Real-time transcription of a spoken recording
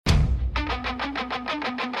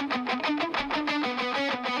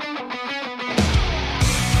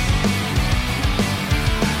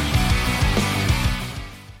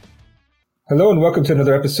Hello and welcome to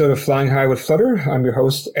another episode of Flying High with Flutter. I'm your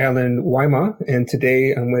host, Alan Wyma, and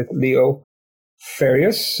today I'm with Leo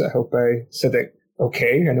Farias. I hope I said that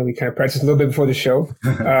okay. I know we kind of practiced a little bit before the show.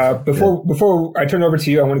 Before I turn over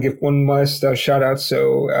to you, I want to give one last shout out.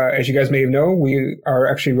 So as you guys may know, we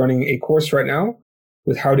are actually running a course right now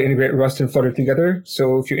with how to integrate Rust and Flutter together.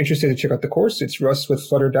 So if you're interested to check out the course, it's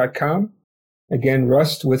rustwithflutter.com. Again,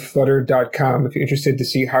 rustwithflutter.com if you're interested to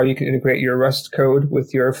see how you can integrate your Rust code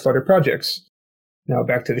with your Flutter projects. Now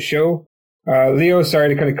back to the show. Leo, sorry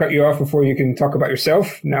to kind of cut you off before you can talk about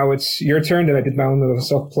yourself. Now it's your turn, and I did my own little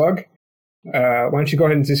self-plug. Why don't you go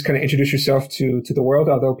ahead and just kind of introduce yourself to the world,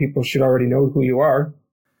 although people should already know who you are.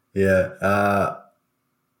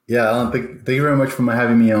 Alan, thank you very much for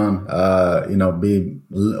having me on. Be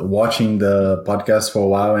watching the podcast for a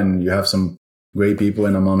while, and you have some great people,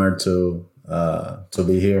 and I'm honored to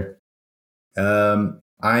be here. I'm,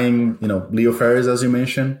 Leo Farias, as you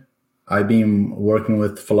mentioned. I've been working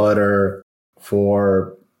with Flutter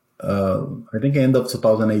for, I think end of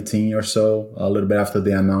 2018 or so, a little bit after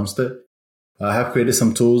they announced it. I have created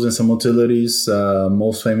some tools and some utilities,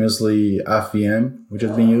 most famously FVM, which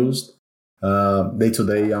has been used. Day to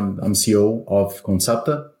day, I'm CEO of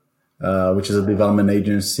Concepta, which is a development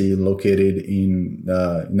agency located in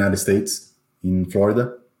the United States, in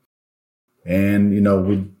Florida. And,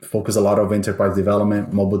 we focus a lot of enterprise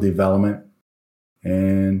development, mobile development.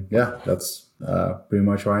 And that's pretty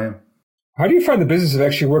much who I am. How do you find the business of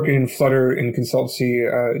actually working in Flutter in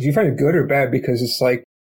consultancy? Do you find it good or bad? Because it's like,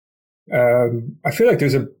 I feel like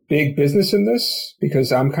there's a big business in this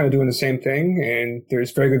because I'm kind of doing the same thing, and there's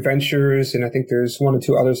very good ventures. And I think there's one or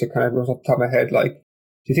two others that kind of goes off the top of my head. Like, do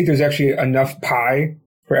you think there's actually enough pie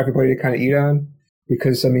for everybody to kind of eat on?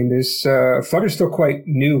 Because, I mean, there's, Flutter's still quite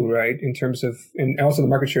new, right? In terms of, and also the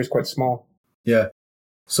market share is quite small. Yeah.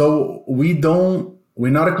 So we're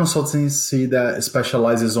not a consultancy that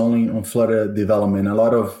specializes only on Flutter development. A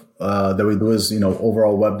lot of that we do is,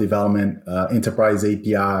 overall web development, enterprise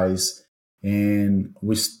APIs, and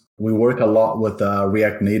we work a lot with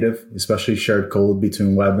React Native, especially shared code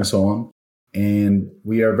between web and so on. And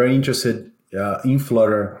we are very interested in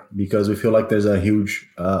Flutter because we feel like there's a huge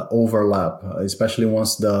overlap, especially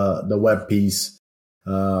once the web piece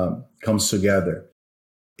comes together.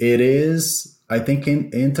 It is, I think,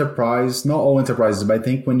 in enterprise, not all enterprises, but I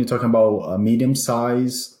think when you're talking about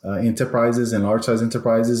medium-sized enterprises and large-sized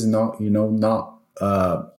enterprises, not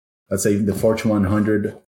let's say the Fortune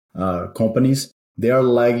 100 companies, they are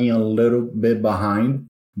lagging a little bit behind.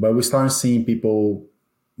 But we start seeing people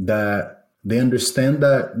that they understand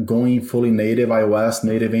that going fully native iOS,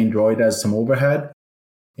 native Android has some overhead,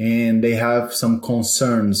 and they have some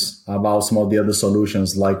concerns about some of the other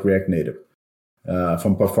solutions like React Native.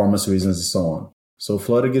 From performance reasons and so on. So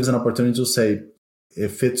Flutter gives an opportunity to say it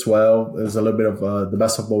fits well. It's a little bit of the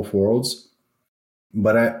best of both worlds.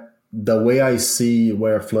 But the way I see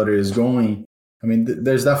where Flutter is going, I mean,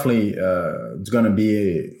 there's definitely it's going to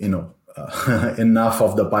be enough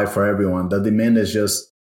of the pie for everyone. The demand is just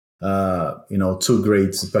too great,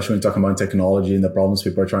 especially when talking about technology and the problems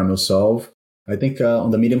people are trying to solve. I think on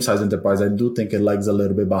the medium-sized enterprise, I do think it lags a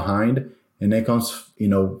little bit behind. And then comes,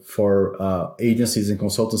 for agencies and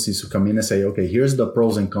consultancies to come in and say, okay, here's the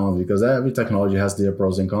pros and cons, because every technology has their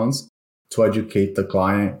pros and cons, to educate the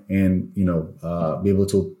client and, be able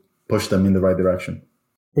to push them in the right direction.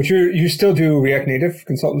 But you still do React Native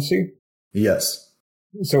consultancy? Yes.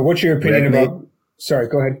 So what's your opinion about... Sorry,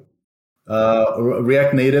 go ahead.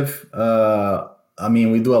 React Native,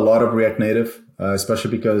 we do a lot of React Native, especially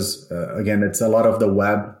because, again, it's a lot of the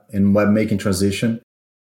web and web making transition.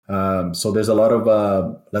 So there's a lot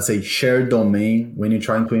of, let's say, shared domain when you're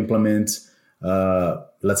trying to implement,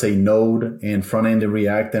 let's say, Node and front-end in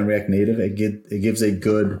React and React Native. It gives a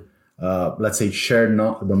good, let's say, shared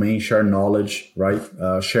domain, shared knowledge, right?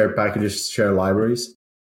 Shared packages, shared libraries.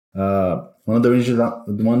 One of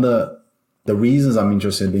the reasons I'm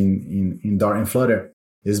interested in Dart and Flutter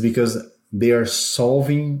is because they are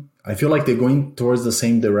solving. I feel like they're going towards the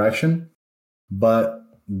same direction, but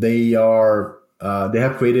they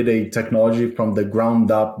have created a technology from the ground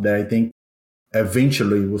up that I think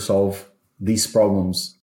eventually will solve these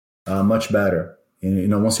problems much better.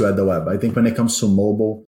 Once you add the web, I think when it comes to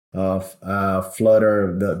mobile,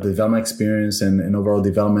 Flutter, the development experience and overall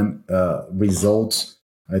development results,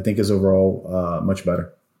 I think is overall much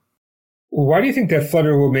better. Why do you think that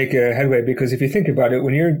Flutter will make a headway? Because if you think about it,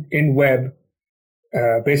 when you're in web,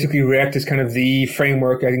 basically React is kind of the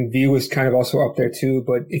framework. I think Vue is kind of also up there too.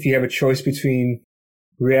 But if you have a choice between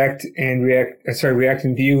React and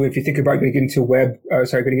Vue, if you think about getting into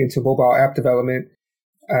mobile app development,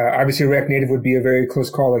 obviously React Native would be a very close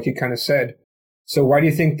call, like you kind of said. So why do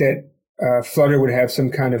you think that Flutter would have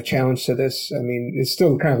some kind of challenge to this? I mean, it's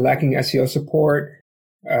still kind of lacking SEO support,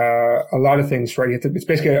 a lot of things, right? It's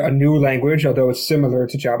basically a new language, although it's similar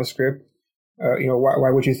to JavaScript. Why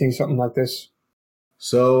would you think something like this?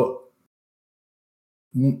 So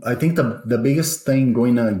I think the biggest thing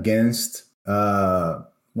going against,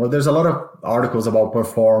 there's a lot of articles about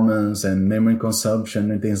performance and memory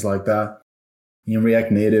consumption and things like that in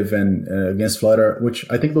React Native and against Flutter, which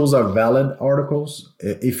I think those are valid articles.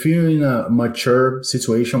 If you're in a mature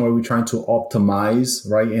situation where we're trying to optimize,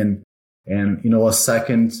 right, and a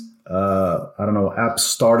second, app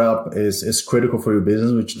startup is critical for your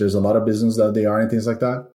business, which there's a lot of business that they are and things like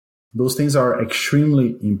that. Those things are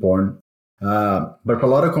extremely important. But for a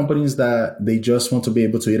lot of companies that they just want to be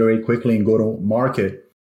able to iterate quickly and go to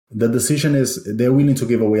market, the decision is they're willing to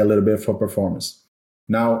give away a little bit for performance.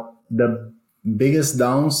 Now, the biggest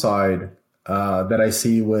downside that I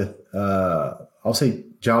see with, I'll say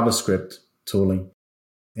JavaScript tooling,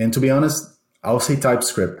 and to be honest, I'll say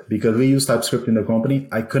TypeScript, because we use TypeScript in the company.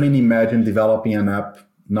 I couldn't imagine developing an app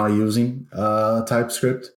not using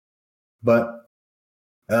TypeScript. But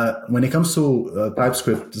when it comes to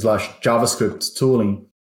TypeScript/JavaScript tooling,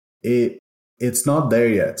 it's not there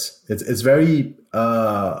yet. It's very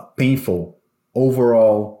painful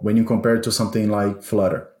overall when you compare it to something like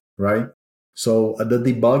Flutter, right? So the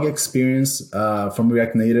debug experience from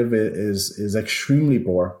React Native is extremely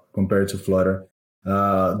poor compared to Flutter.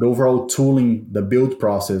 The overall tooling, the build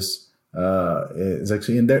process is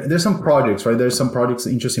actually, and there's some projects, right? There's some projects,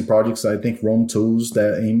 interesting projects, I think, Rome tools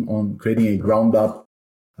that aim on creating a ground up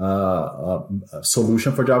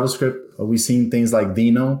solution for JavaScript. We've seen things like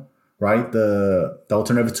Dino, right? The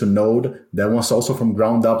alternative to Node that wants also from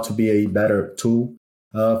ground up to be a better tool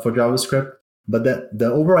for JavaScript. But the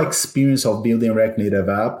overall experience of building a React Native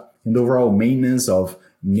app and the overall maintenance of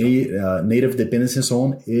native dependencies and so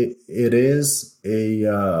on, it is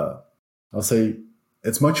I'll say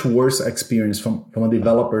it's much worse experience from a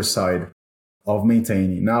developer side of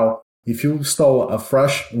maintaining. Now, if you install a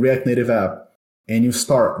fresh React Native app and you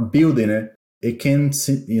start building it, it can,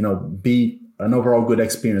 be an overall good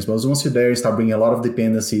experience. But once you're there, you start bringing a lot of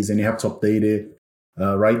dependencies and you have to update it,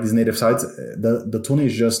 right? These native sites, the tooling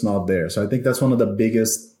is just not there. So I think that's one of the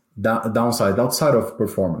biggest downside outside of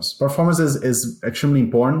performance. Performance is extremely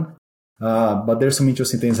important, but there's some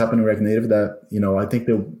interesting things happening in React Native that, I think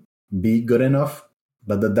they'll be good enough,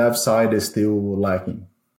 but the dev side is still lacking.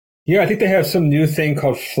 Yeah, I think they have some new thing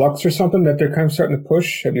called Flux or something that they're kind of starting to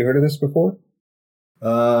push. Have you heard of this before?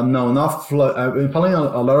 No, not Flux. I've been following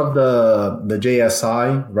a lot of the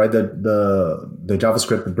JSI, right? The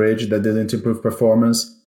JavaScript bridge that didn't improve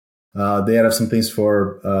performance. They have some things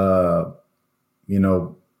for,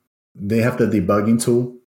 they have the debugging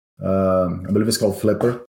tool. I believe it's called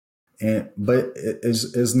Flipper, but it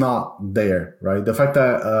is not there, right? The fact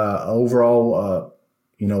that overall,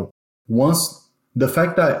 the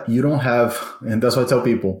fact that you don't have, and that's what I tell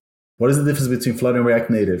people, what is the difference between Flutter and React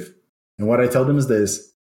Native? And what I tell them is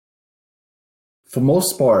this: for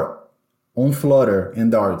most part, on Flutter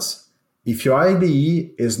and Darts, if your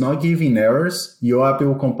IDE is not giving errors, your app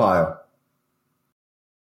will compile.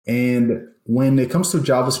 And when it comes to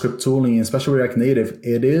JavaScript tooling, especially React Native,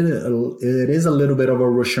 it is a little bit of a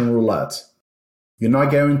Russian roulette. You're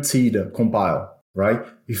not guaranteed to compile, right?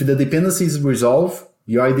 If the dependencies resolve,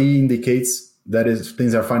 your IDE indicates that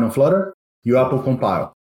things are fine on Flutter, your app will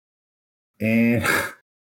compile. And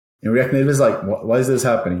in React Native is like, why is this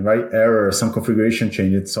happening, right? Error, some configuration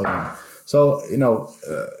change, and so on. So,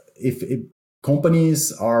 if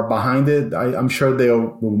companies are behind it, I'm sure they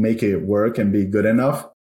will make it work and be good enough.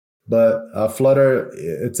 But Flutter,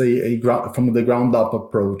 it's from the ground up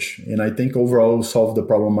approach. And I think overall solve the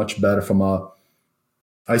problem much better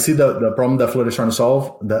I see the problem that Flutter is trying to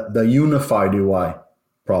solve, the unified UI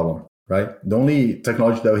problem, right? The only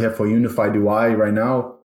technology that we have for unified UI right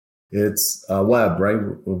now, it's web, right?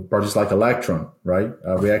 Projects like Electron, right?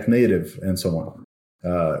 React Native and so on.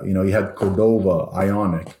 You had Cordova,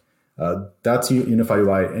 Ionic. That's unified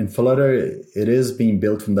UI. And Flutter, it is being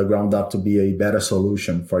built from the ground up to be a better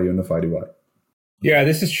solution for unified UI. Yeah,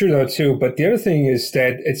 this is true though too. But the other thing is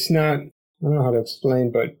that it's not, I don't know how to explain,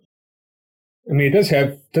 but I mean,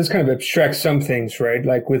 it does kind of abstract some things, right?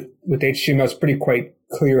 Like with HTML, it's pretty quite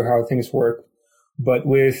clear how things work. But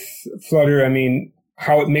with Flutter, I mean,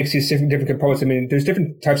 how it makes these different components. I mean, there's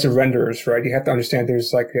different types of renderers, right? You have to understand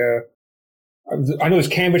there's like I know there's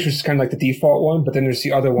Canvas, which is kind of like the default one, but then there's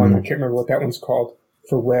the other one. Mm-hmm. I can't remember what that one's called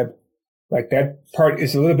for web. Like that part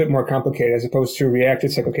is a little bit more complicated as opposed to React.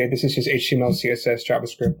 It's like, okay, this is just HTML, CSS,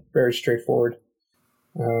 JavaScript, very straightforward.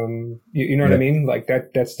 You know what I mean? Like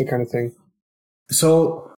that's the kind of thing.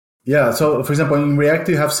 So for example, in React,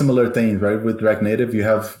 you have similar things, right? With React Native, you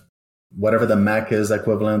have whatever the Mac is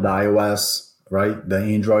equivalent, the iOS, right? The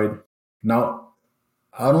Android. Now,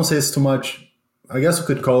 I don't say it's too much. I guess you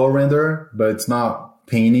could call a renderer, but it's not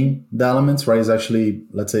painting the elements, right? It's actually,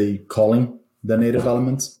 let's say, calling the native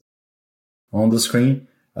elements on the screen.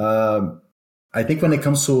 I think when it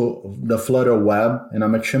comes to the Flutter web, and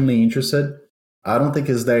I'm extremely interested, I don't think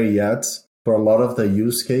it's there yet for a lot of the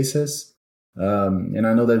use cases. And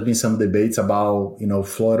I know there's been some debates about,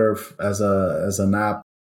 Flutter as an app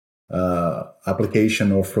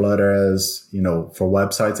application, or Flutter as, for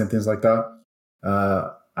websites and things like that.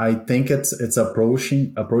 I think it's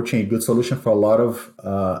approaching a good solution for a lot of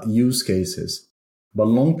use cases. But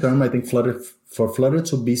long term, I think for Flutter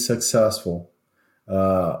to be successful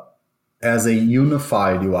as a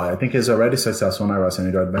unified UI, I think it's already successful on iOS and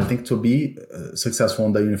Android, but I think to be successful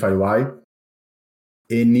on the unified UI,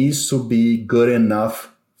 it needs to be good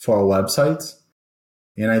enough for our websites.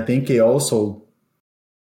 And I think it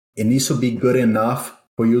needs to be good enough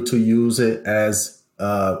for you to use it as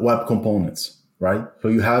web components, right? So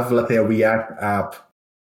you have, let's say, a React app,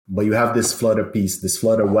 but you have this Flutter piece, this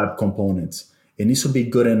Flutter web components. It needs to be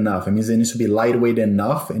good enough. It means it needs to be lightweight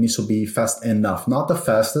enough. It needs to be fast enough. Not the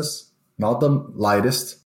fastest, not the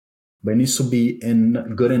lightest, but it needs to be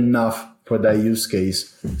good enough for that use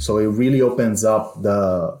case. So it really opens up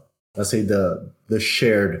the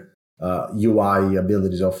shared UI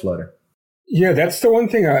abilities of Flutter. Yeah, that's the one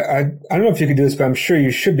thing I don't know if you can do this, but I'm sure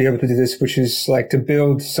you should be able to do this, which is like to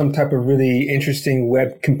build some type of really interesting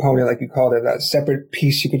web component, like you called it, that separate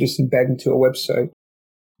piece you could just embed into a website.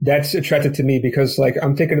 That's attracted to me because like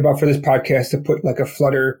I'm thinking about for this podcast to put like a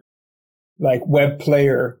Flutter like web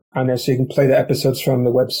player on there so you can play the episodes from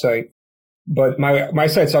the website. But my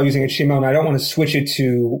site's all using HTML and I don't want to switch it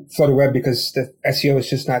to Flutter Web because the SEO is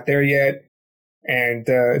just not there yet. And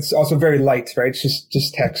it's also very light, right? It's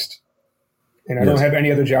just text. And I don't have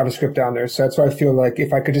any other JavaScript down there. So that's why I feel like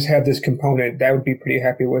if I could just have this component, that would be pretty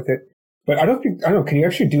happy with it. But I don't know, can you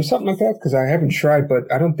actually do something like that? Because I haven't tried,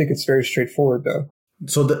 but I don't think it's very straightforward though.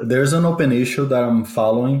 So there's an open issue that I'm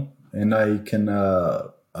following and I can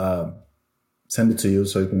send it to you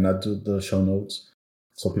so you can add to the show notes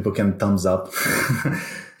so people can thumbs up.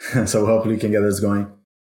 So hopefully you can get this going.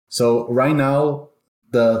 So right now,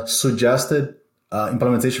 the suggested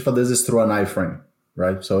implementation for this is through an iframe.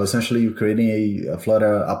 Right? So essentially you're creating a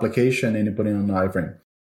Flutter application and you put it on an iframe.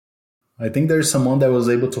 I think there's someone that was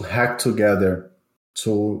able to hack together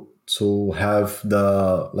to have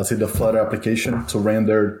the Flutter application to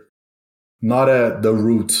render not at the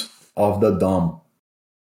root of the DOM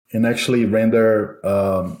and actually render,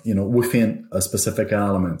 within a specific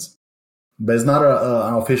element. But it's not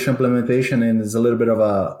an official implementation and there's a little bit of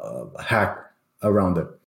a hack around it.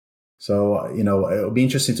 So, it'll be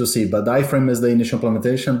interesting to see. But the iframe is the initial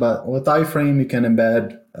implementation. But with iframe, you can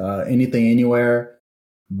embed anything anywhere.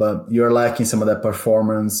 But you're lacking some of that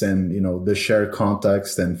performance and, the shared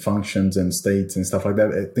context and functions and states and stuff like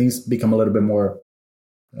that. Things become a little bit more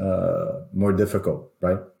difficult,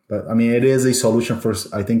 right? But, I mean, it is a solution for,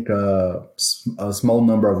 I think, a small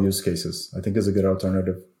number of use cases. I think it's a good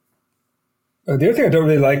alternative. The other thing I don't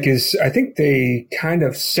really like is I think they kind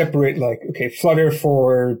of separate Flutter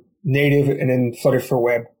for native and then Flutter for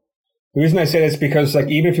web. The reason I say that is because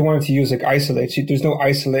even if you wanted to use isolates, there's no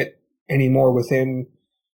isolate anymore within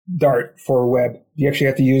Dart for web. You actually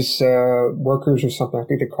have to use workers or something. I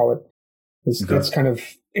think they call it. It's kind of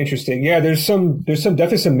interesting. Yeah, there's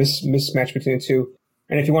definitely some mismatch between the two.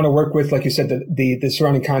 And if you want to work with, like you said, the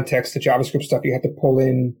surrounding context, the JavaScript stuff, you have to pull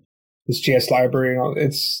in this JS library.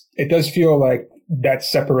 It does feel like that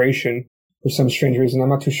separation for some strange reason. I'm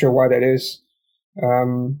not too sure why that is.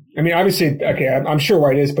 Obviously, okay, I'm sure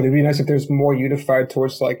why it is, but it'd be nice if there's more unified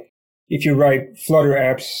towards if you write Flutter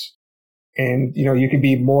apps and, you could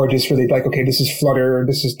be more just really okay, this is Flutter,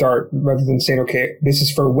 this is Dart, rather than saying, okay, this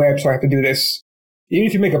is for web, so I have to do this. Even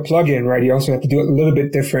if you make a plugin, right, you also have to do it a little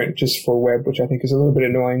bit different just for web, which I think is a little bit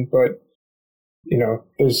annoying, but,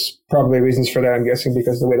 there's probably reasons for that, I'm guessing,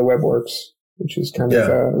 because of the way the web works, which is kind of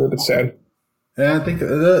a little bit sad. And I think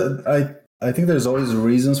I think there's always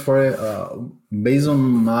reasons for it. Based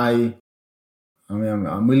on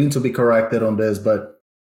I'm willing to be corrected on this, but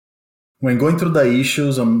when going through the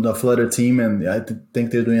issues on the Flutter team, and I think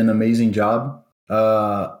they're doing an amazing job,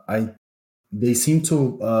 they seem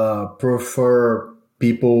to prefer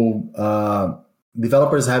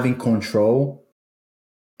developers having control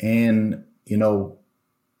and,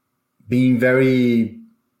 being very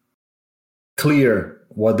clear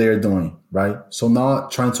what they're doing, right? So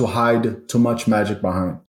not trying to hide too much magic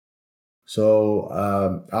behind. So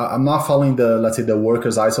I'm not following let's say the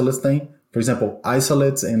workers isolates thing. For example,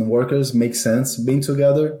 isolates and workers make sense being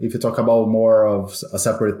together if you talk about more of a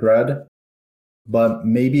separate thread. But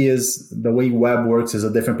maybe is the way web works is a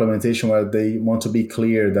different implementation where they want to be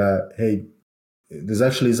clear that, hey, this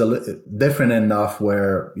actually is different enough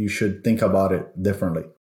where you should think about it differently.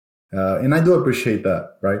 And I do appreciate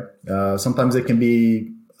that, right? Sometimes it can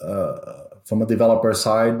be from a developer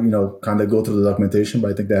side, kind of go through the documentation,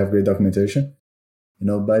 but I think they have great documentation.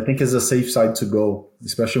 But I think it's a safe side to go,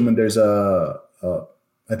 especially when there's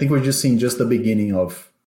I think we're just seeing just the beginning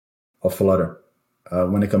of Flutter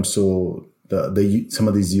when it comes to some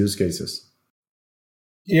of these use cases.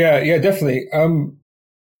 Yeah, definitely.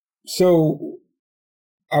 So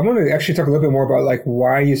I want to actually talk a little bit more about like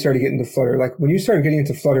why you started getting into Flutter. Like when you started getting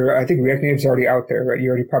into Flutter, I think React Native is already out there, right?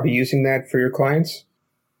 You're already probably using that for your clients.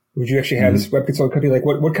 Would you actually have this web consulting company? Like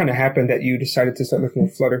what kind of happened that you decided to start looking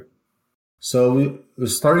at Flutter? So we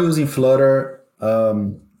started using Flutter.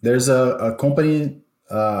 There's a company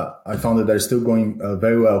I found that is still going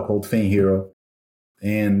very well called FinHero.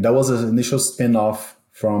 And that was an initial spin-off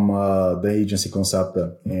from the agency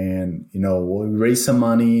Concepta. And, we raised some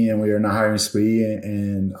money and we were in a hiring spree.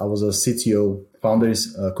 And I was a CTO,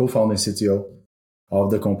 co-founder CTO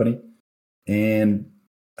of the company. And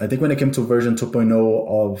I think when it came to version 2.0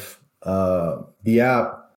 of the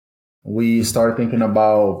app, we started thinking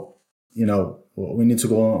about, we need to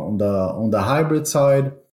go on the hybrid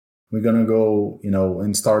side. We're going to go,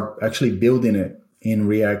 and start actually building it in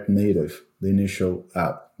React Native, the initial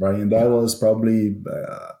app, right? And that was probably,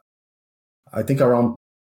 I think around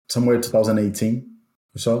somewhere 2018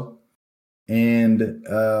 or so. And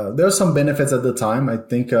there are some benefits at the time. I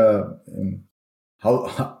think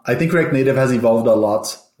I think React Native has evolved a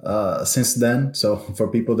lot since then. So for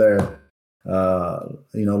people that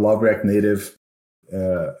love React Native,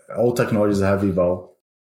 all technologies have evolved.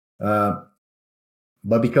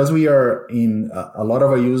 But because we are a lot of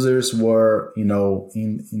our users were,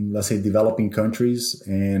 in let's say developing countries,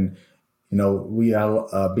 and we have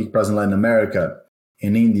a big presence in Latin America,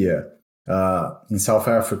 in India, in South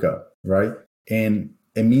Africa, right? And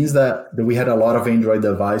it means that we had a lot of Android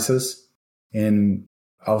devices, and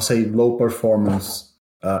I'll say low performance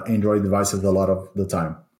Android devices a lot of the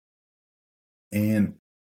time. And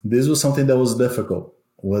this was something that was difficult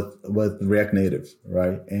with React Native,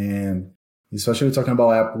 right? And especially we're talking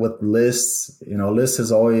about app with lists, lists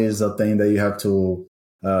is always a thing that you have to,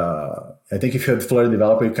 I think if you're a Flutter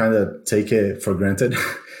developer, you kind of take it for granted.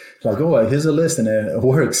 Like, oh, here's a list and it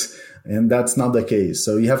works. And that's not the case.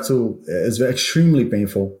 So you have to, it's extremely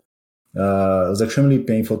painful. It was extremely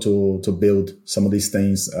painful to build some of these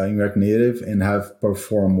things in React Native and have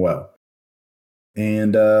perform well.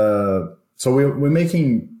 And so we're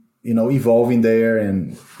making, evolving there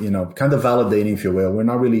and, kind of validating, if you will. We're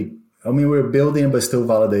not really, we're building, but still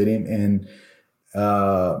validating. And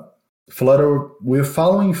Flutter, we're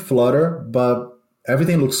following Flutter, but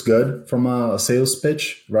everything looks good from a sales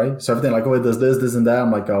pitch, right? So everything like, oh, it does this, and that.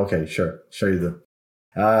 I'm like, oh, okay, sure you do.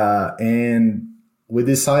 And we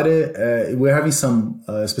decided we're having some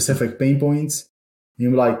specific pain points.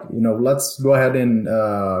 And we're like, let's go ahead and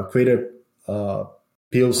create a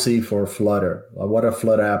POC for Flutter, what a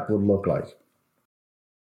Flutter app would look like.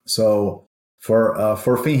 So for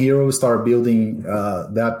FinHero, we started building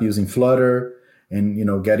the app using Flutter and,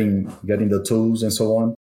 getting the tools and so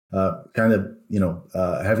on,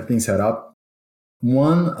 everything set up.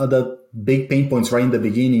 One of the big pain points right in the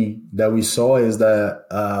beginning that we saw is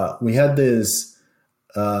that we had this,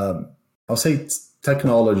 I'll say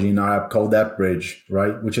technology in our app called AppBridge,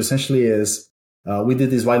 right? Which essentially is, we did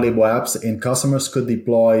these white label apps and customers could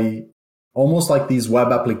deploy almost like these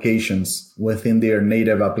web applications within their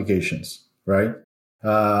native applications, right?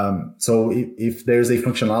 So if there's a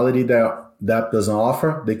functionality that app doesn't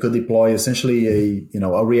offer, they could deploy essentially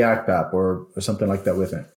a React app or something like that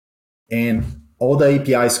with it. And all the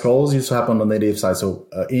API calls used to happen on the native side. So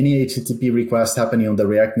any HTTP request happening on the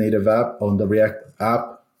React Native app, on the React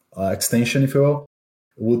app extension, if you will,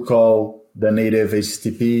 would call the native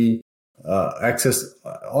HTTP access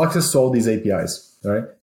to all these APIs, right?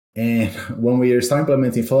 And when we start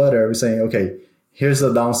implementing Flutter, we're saying, okay, here's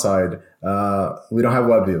the downside. We don't have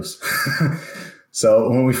web views. So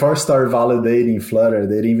when we first started validating Flutter,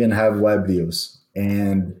 they didn't even have web views.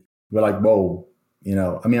 And we're like, whoa,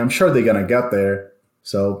 I'm sure they're going to get there.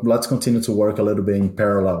 So let's continue to work a little bit in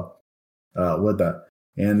parallel with that.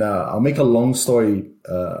 And I'll make a long story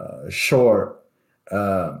short.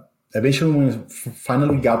 Eventually, when we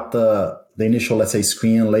finally got the initial, let's say,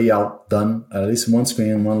 screen layout done, at least one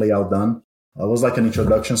screen, one layout done, It was like an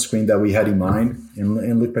introduction screen that we had in mind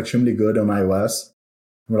and looked extremely good on iOS.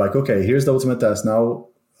 We're like, okay, here's the ultimate test. Now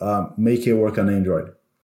make it work on Android.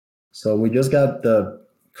 So we just got the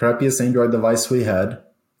crappiest Android device we had,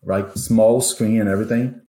 right? Small screen and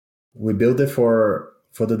everything. We built it for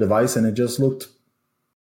the device and it just looked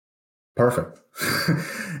perfect.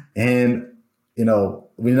 And,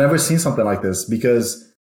 we never seen something like this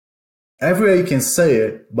because everywhere you can say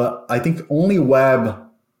it, but I think only web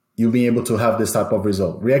you'll be able to have this type of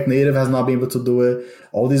result. React Native has not been able to do it.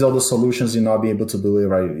 All these other solutions, you'll not be able to do it,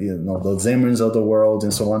 right? The Xamarin's of the world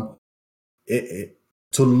and so on.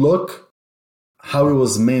 To look how it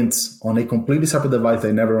was meant on a completely separate device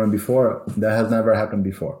they never run before, that has never happened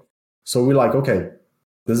before. So we're like, okay,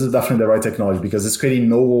 this is definitely the right technology because it's creating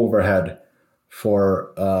no overhead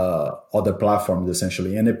for other platforms,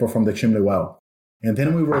 essentially, and it performed extremely well. And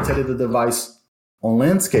then we rotated the device on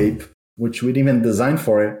landscape, which we didn't even design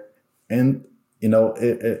for it, and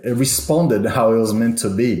it responded how it was meant to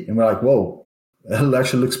be. And we're like, whoa, it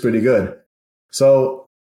actually looks pretty good. So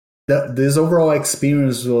this overall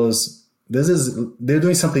experience was, they're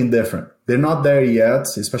doing something different. They're not there yet,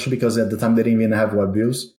 especially because at the time they didn't even have web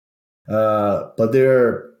views. But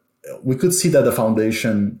we could see that the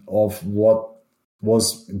foundation of what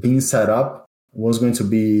was being set up was going to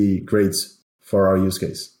be great for our use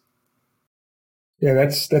case. Yeah,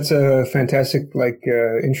 that's a fantastic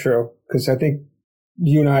intro, because I think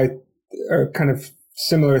you and I are kind of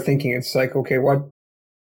similar thinking. It's like, okay, what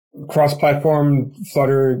cross-platform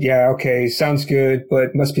Flutter? Yeah, okay, sounds good,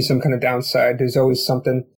 but must be some kind of downside. There's always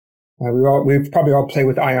something. We've probably all played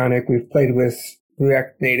with Ionic. We've played with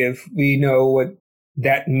React Native. We know what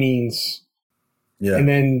that means. Yeah. And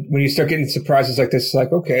then when you start getting surprises like this, it's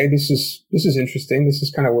like, okay, this is interesting. This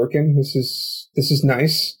is kind of working. This is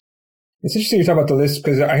nice. It's interesting you talk about the list,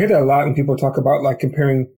 because I hear that a lot when people talk about like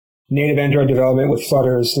comparing native Android development with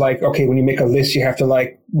Flutter. Is like, okay, when you make a list, you have to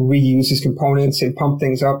like reuse these components and pump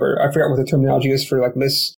things up, or I forgot what the terminology is for like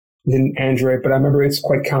lists in Android, but I remember it's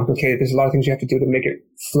quite complicated. There's a lot of things you have to do to make it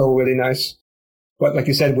flow really nice. But like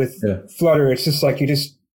you said, with Flutter, it's just like you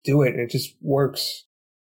just do it and it just works.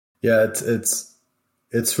 Yeah,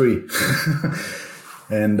 it's free.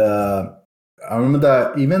 And I remember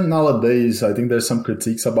that even nowadays, I think there's some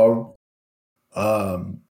critiques about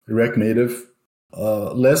React Native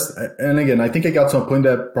list. And again, I think it got to a point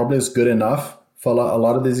that probably is good enough for a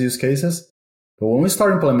lot of these use cases. But when we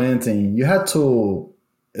start implementing,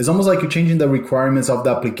 it's almost like you're changing the requirements of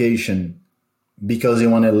the application because you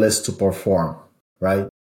want a list to perform, right?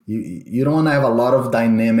 You don't want to have a lot of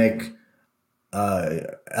dynamic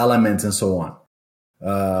elements and so on.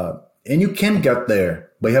 And you can get there,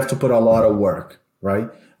 but you have to put a lot of work, right?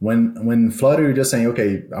 When Flutter, you're just saying,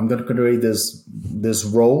 okay, I'm going to create this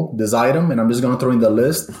row, this item, and I'm just going to throw in the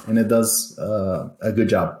list, and it does a good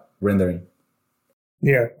job rendering.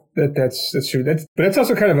 Yeah, that's true. But that's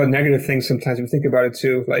also kind of a negative thing sometimes if you think about it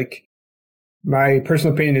too. Like, my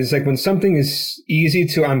personal opinion is like when something is easy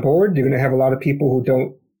to onboard, you're going to have a lot of people who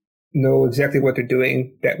don't know exactly what they're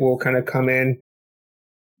doing that will kind of come in,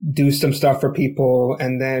 do some stuff for people,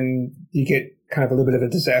 and then you get kind of a little bit of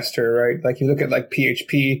a disaster, right? Like you look at like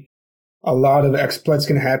PHP, a lot of exploits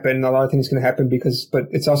can happen, a lot of things can happen but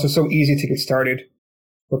it's also so easy to get started.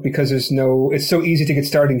 But because it's so easy to get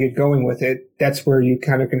started and get going with it, that's where you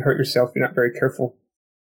kind of can hurt yourself if you're not very careful.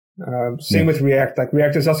 Same with React. Like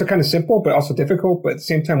React is also kind of simple, but also difficult. But at the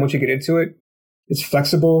same time, once you get into it, it's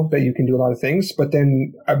flexible that you can do a lot of things. But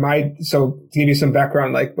then so to give you some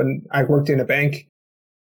background, like when I worked in a bank,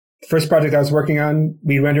 the first project I was working on,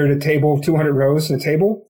 we rendered a table, 200 rows in a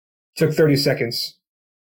table. It took 30 seconds.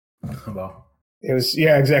 Wow. It was,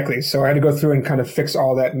 yeah, exactly. So I had to go through and kind of fix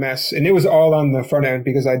all that mess. And it was all on the front end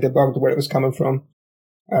because I debugged where it was coming from.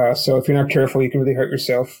 So if you're not careful, you can really hurt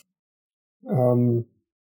yourself.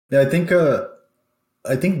 Yeah, I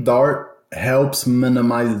think Dart helps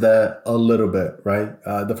minimize that a little bit, right?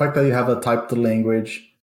 The fact that you have a typed language,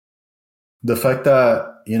 the fact that,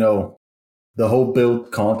 the whole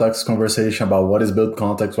build context conversation about what is build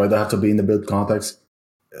context, why they have to be in the build context.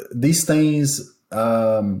 These things,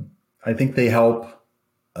 I think they help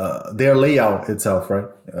their layout itself, right?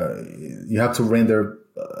 You have to render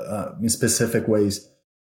in specific ways.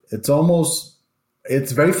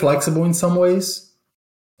 It's very flexible in some ways,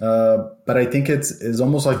 but I think it's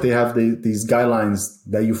almost like they have these guidelines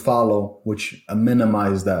that you follow, which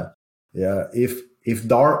minimize that. Yeah, if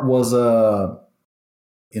Dart was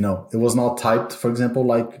it was not typed, for example,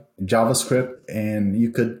 like JavaScript, and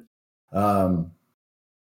you could,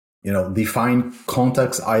 define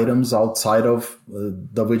context items outside of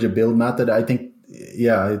the widget build method. I think,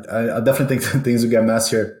 I definitely think things will get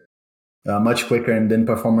messier. much quicker, and then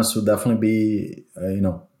performance will definitely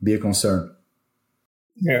be a concern.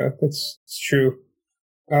 Yeah, that's true.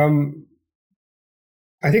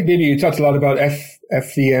 I think maybe you talked a lot about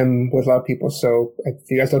FVM with a lot of people. So if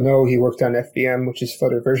you guys don't know, he worked on FVM, which is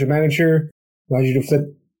Flutter Version Manager. Allows you to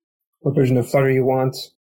flip what version of Flutter you want.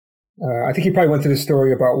 I think you probably went through the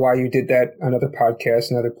story about why you did that on other podcasts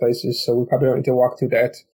and other places. So we probably don't need to walk through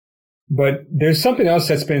that. But there's something else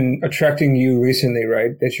that's been attracting you recently,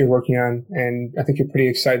 right? That you're working on. And I think you're pretty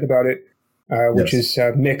excited about it, which is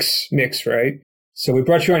Mix, right? So we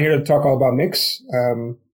brought you on here to talk all about Mix.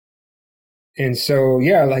 And so,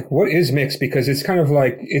 yeah, like what is Mix? Because it's kind of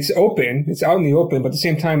like, it's open, it's out in the open, but at the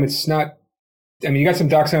same time, it's not, I mean, you got some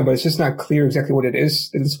docs on it, but it's just not clear exactly what it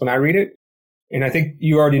is, at least when I read it. And I think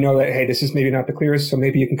you already know that, hey, this is maybe not the clearest. So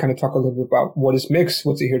maybe you can kind of talk a little bit about what is Mix?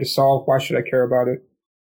 What's it here to solve? Why should I care about it?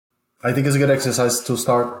 I think it's a good exercise to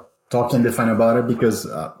start talking and define about it, because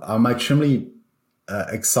I'm extremely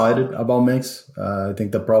excited about Mix. I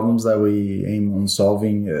think the problems that we aim on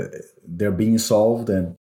solving, they're being solved,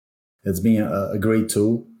 and it's being a great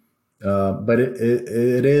tool. But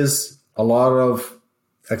it is a lot of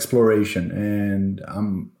exploration, and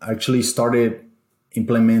I'm actually started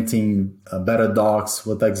implementing better docs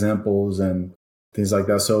with examples and things like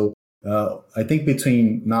that. So I think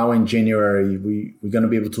between now and January, we're going to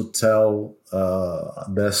be able to tell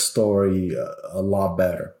the story a lot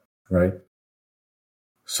better, right?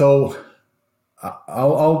 So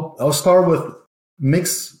I'll start with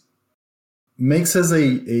Mix. Mix is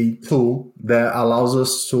a tool that allows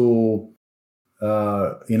us to,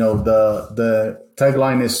 the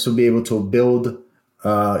tagline is to be able to build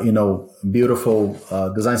beautiful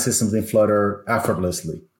design systems in Flutter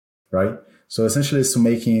effortlessly, right? So essentially it's to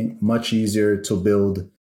making it much easier to build,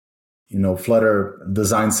 Flutter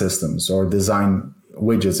design systems or design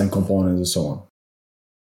widgets and components and so on.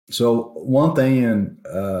 So one thing,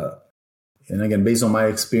 and again, based on my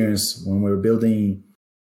experience when we were building,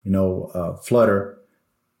 Flutter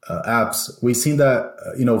apps, we've seen that,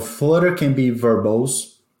 Flutter can be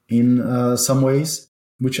verbose in some ways,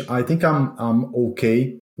 which I think I'm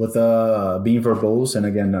okay with being verbose. And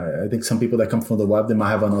again, I think some people that come from the web, they might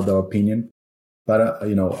have another opinion. But,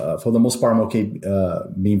 for the most part, I'm okay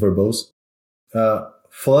being verbose.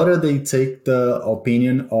 Flutter, they take the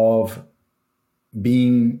opinion of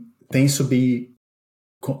being things to be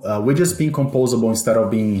widgets being composable instead of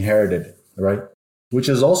being inherited, right? Which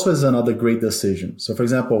is also is another great decision. So, for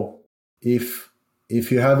example, if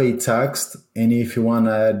you have a text and if you want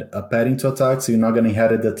to add a padding to a text, you're not going to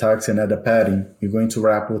inherit the text and add a padding. You're going to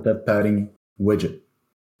wrap with that padding widget,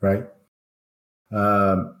 right?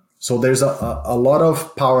 So there's a lot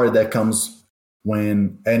of power that comes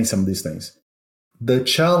when adding some of these things. The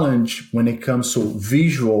challenge when it comes to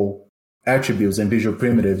visual attributes and visual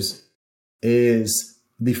primitives is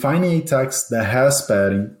defining a text that has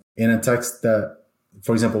padding and a text that,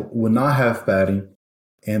 for example, would not have padding,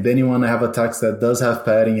 and then you want to have a text that does have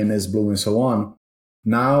padding and is blue and so on.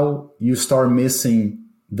 Now you start missing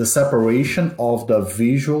the separation of the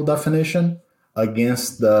visual definition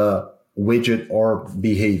against the widget or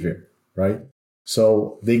behavior, right?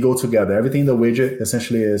 So they go together. Everything in the widget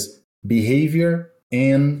essentially is behavior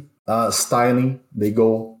and styling. They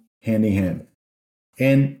go hand in hand.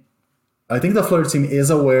 And I think the Flutter team is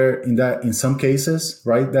aware in that in some cases,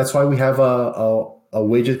 right? That's why we have a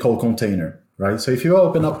widget called container, right? So if you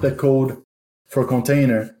open up the code for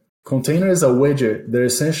container is a widget that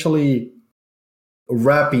essentially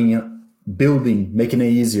wrapping, building, making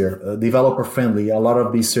it easier, developer friendly, a lot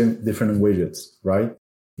of these different widgets, right?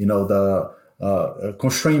 The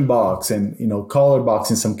constraint box and, color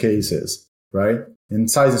box in some cases, right? And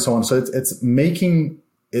size and so on. So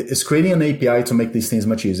it's creating an API to make these things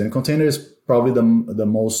much easier. And container is probably the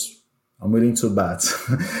most, I'm willing to bet,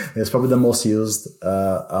 it's probably the most used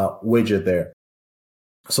widget there.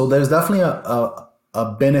 So there's definitely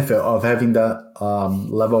a benefit of having that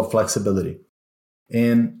level of flexibility.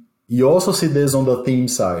 And you also see this on the theme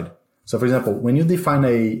side. So for example, when you define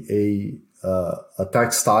a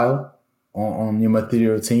text style on your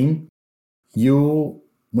material theme,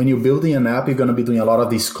 when you're building an app, you're going to be doing a lot of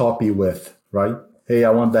this copy with, right? Hey,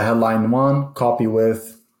 I want the headline 1, copy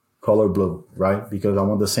with color blue, right? Because I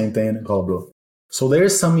want the same thing in color blue. So there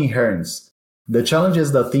is some inheritance. The challenge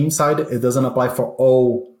is the theme side, it doesn't apply for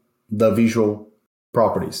all the visual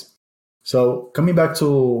properties. So coming back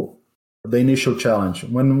to the initial challenge,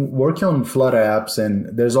 when working on Flutter apps,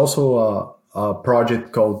 and there's also a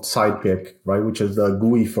project called Sidekick, right? Which is the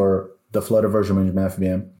GUI for the Flutter version management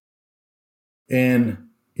FVM. And,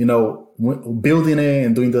 building it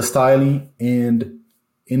and doing the styling. And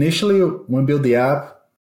initially when we build the app,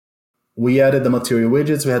 we added the material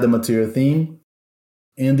widgets, we had the material theme,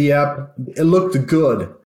 and the app, it looked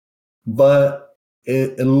good, but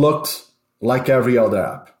it looked like every other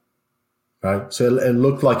app, right? So it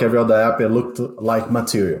looked like every other app. It looked like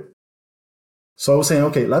material. So I was saying,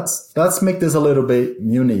 okay, let's make this a little bit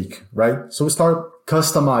unique, right? So we start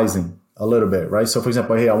customizing a little bit, right? So for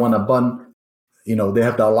example, hey, I want a button. They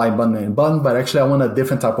have the align button and button, but actually I want a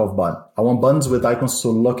different type of button. I want buttons with icons to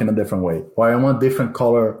look in a different way. Or I want different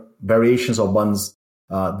color variations of buttons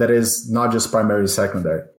that is not just primary,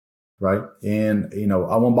 secondary, right? And,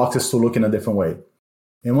 I want boxes to look in a different way.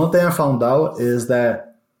 And one thing I found out is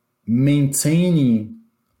that maintaining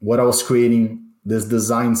what I was creating, this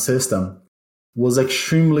design system, was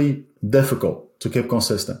extremely difficult to keep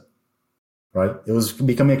consistent, right? It was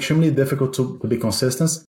becoming extremely difficult to be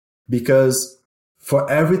consistent because for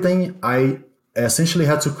everything, I essentially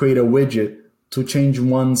had to create a widget to change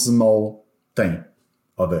one small thing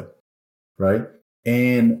of it, right?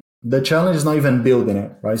 And the challenge is not even building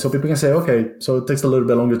it, right? So people can say, okay, so it takes a little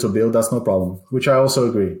bit longer to build. That's no problem, which I also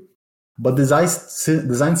agree. But design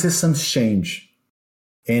systems change.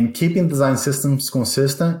 And keeping design systems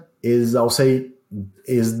consistent is, I'll say,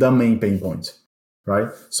 is the main pain point, right?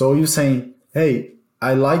 So you're saying, hey,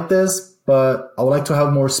 I like this, but I would like to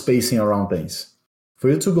have more spacing around things. For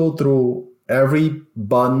you to go through every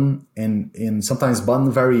button and sometimes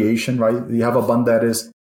button variation, right? You have a button that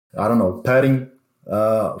is, I don't know, padding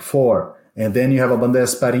 4, and then you have a button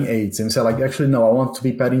that's padding 8. And you say, like, actually, no, I want to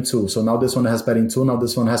be padding 2. So now this one has padding 2. Now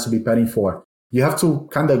this one has to be padding 4. You have to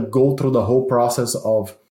kind of go through the whole process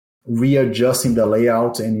of readjusting the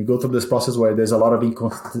layout, and you go through this process where there's a lot of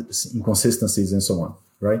inconsistencies and so on,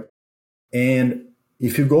 right? And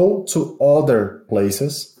if you go to other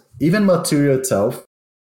places, even material itself,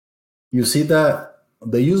 you see that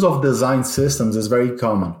the use of design systems is very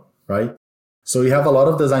common, right? So you have a lot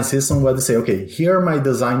of design systems where they say, okay, here are my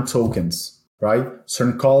design tokens, right?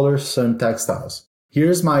 Certain colors, certain textiles.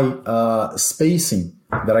 Here's my spacing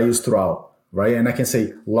that I use throughout, right? And I can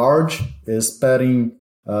say large is padding,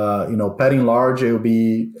 padding large, it will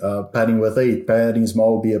be padding with 8, padding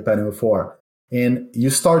small will be a padding with 4. And you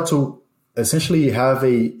start to essentially have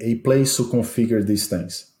a place to configure these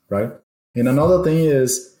things, right? And another thing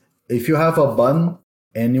is, if you have a button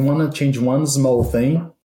and you want to change one small thing,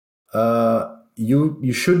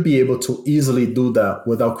 you should be able to easily do that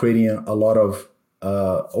without creating a lot of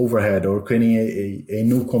overhead or creating a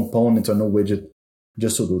new component or new widget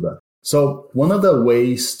just to do that. So one of the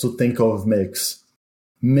ways to think of Mix,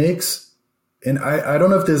 and I don't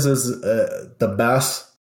know if this is the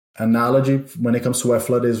best analogy when it comes to where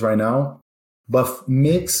Flutter is right now, but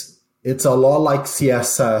Mix, it's a lot like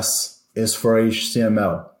CSS is for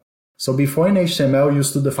HTML. So before in HTML, you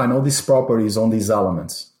used to define all these properties on these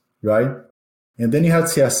elements, right? And then you had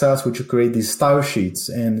CSS, which you create these style sheets,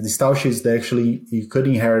 and the style sheets, they actually, you could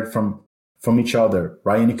inherit from each other,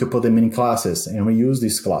 right? And you could put them in classes and reuse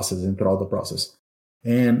these classes throughout the process.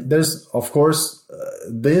 And there's, of course,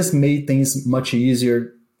 this made things much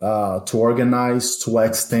easier to organize, to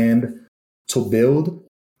extend, to build.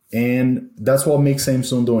 And that's what Mix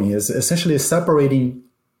aims on doing, is essentially separating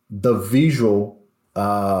the visual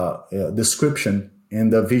description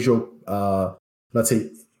and the visual, let's say,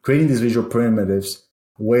 creating these visual primitives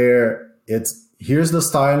where it's, here's the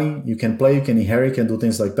styling, you can play, you can inherit, you can do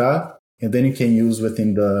things like that, and then you can use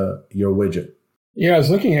within your widget. Yeah, I was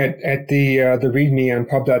looking at the README on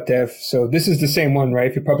pub.dev. So this is the same one, right?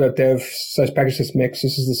 If you pub.dev/packages mix,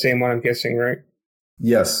 this is the same one, I'm guessing, right?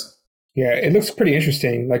 Yes. Yeah, it looks pretty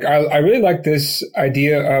interesting. Like, I really like this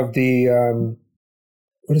idea of the,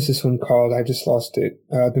 what is this one called? I just lost it.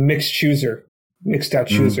 The mix chooser,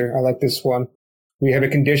 mix.chooser. I like this one. We have a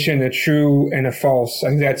condition, a true and a false. I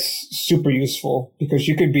think that's super useful because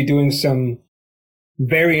you could be doing some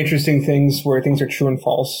very interesting things where things are true and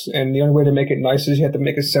false. And the only way to make it nice is you have to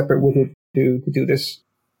make a separate widget to do this.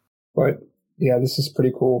 But yeah, this is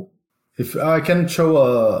pretty cool. If I can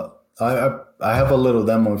show I have a little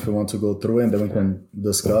demo if you want to go through it, and then we can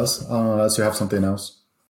discuss, unless you have something else.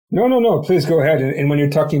 No. Please go ahead. And when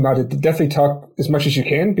you're talking about it, definitely talk as much as you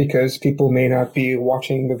can because people may not be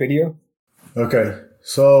watching the video. Okay.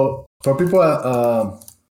 So for people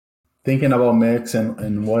thinking about Mix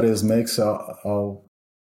and what is Mix, I'll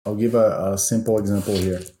give a simple example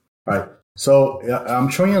here. All right. So I'm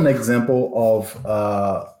showing an example of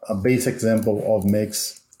a basic example of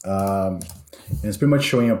Mix. And it's pretty much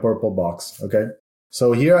showing a purple box. Okay.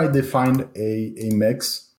 So here I defined a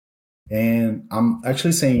mix. And I'm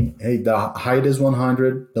actually saying, hey, the height is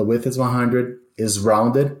 100, the width is 100, is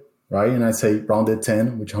rounded, right? And I say rounded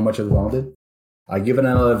 10, which how much is rounded. I give it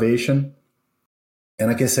an elevation,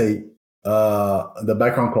 and I can say the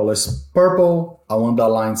background color is purple. I want the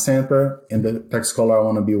line center, and the text color I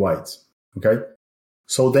want to be white. Okay.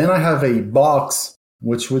 So then I have a box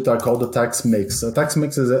which I call the text mix. The text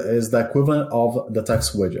mix is the equivalent of the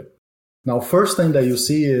text widget. Now, first thing that you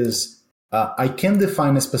see is I can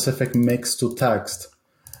define a specific mix to text,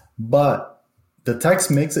 but the text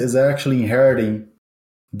mix is actually inheriting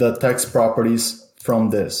the text properties from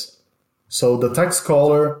this. So the text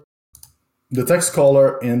color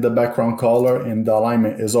and the background color and the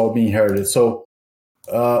alignment is all being inherited. So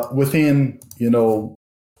within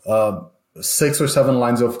 6 or 7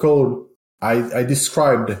 lines of code, I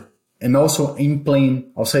described, and also in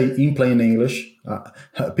plain English.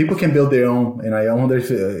 People can build their own, and I wonder if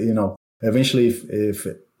eventually if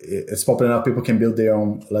it's popular enough, people can build their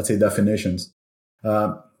own, let's say, definitions.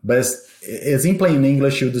 But it's in plain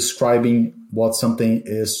English. You're describing what something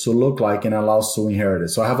is to look like and allows to inherit it.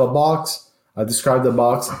 So I have a box. I describe the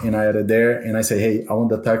box and I add it there, and I say, hey, I want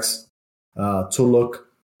the text to look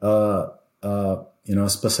a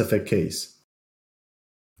specific case.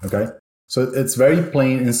 Okay, so it's very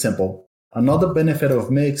plain and simple. Another benefit of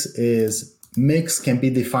mix is mix can be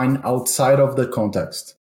defined outside of the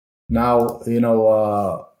context. Now,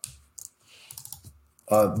 the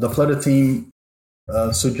Flutter team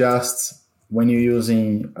suggests when you're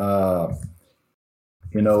using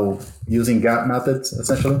using gap methods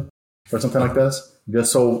essentially or something like this,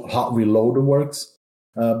 just so hot reload works.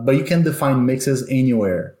 But you can define mixes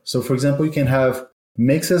anywhere. So for example, you can have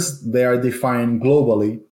mixes that are defined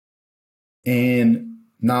globally, and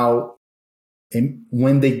now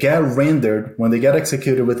when they get rendered, when they get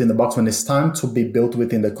executed within the box, when it's time to be built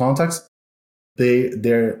within the context,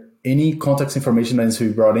 any context information that needs to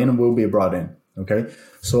be brought in will be brought in. Okay,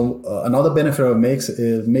 so another benefit of mix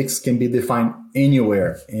is mix can be defined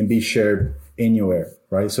anywhere and be shared anywhere,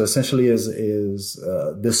 right? So essentially is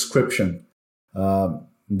description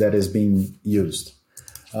that is being used.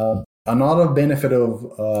 Another benefit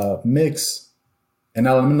of mix, and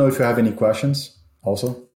let me know if you have any questions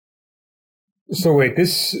also. So wait,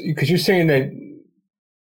 because you're saying that,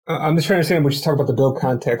 I'm just trying to understand what you talk about the build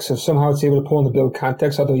context. So somehow it's able to pull in the build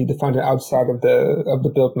context, although you define it outside of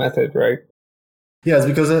the build method, right? Yes,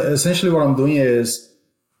 because essentially what I'm doing is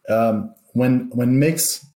when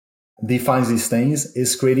mix defines these things,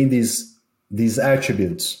 is creating these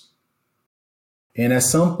attributes. And at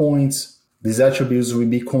some point, these attributes will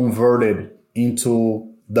be converted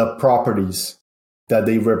into the properties that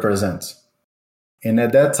they represent. And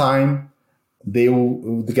at that time, they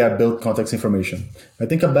will get built context information. I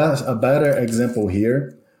think a better example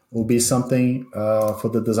here will be something for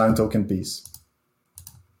the design token piece.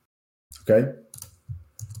 Okay.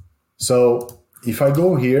 So if I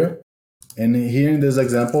go here, and here in this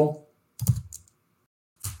example,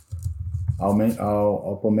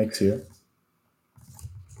 I'll put mix here.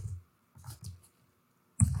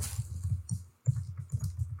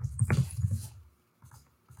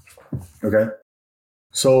 Okay.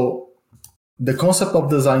 So the concept of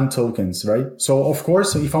design tokens, right? So of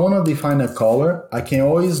course, if I want to define a color, I can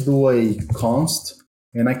always do a const,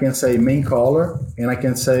 and I can say main color, and I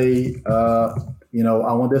can say, I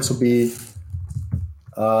want this to be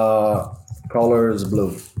colors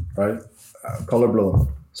blue, right? Color blue.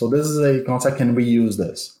 So this is a concept, I can reuse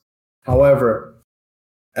this. However,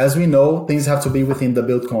 as we know, things have to be within the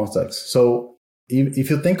build context. So if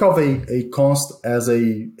you think of a const as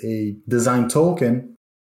a design token,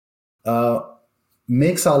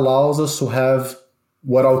 Mix allows us to have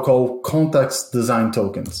what I'll call context design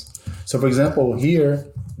tokens. So for example, here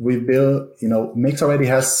we build, Mix already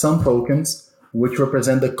has some tokens which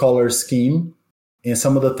represent the color scheme in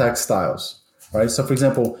some of the text styles, right? So for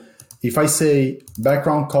example, if I say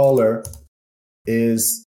background color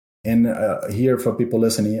is, and here for people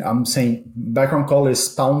listening, I'm saying background color is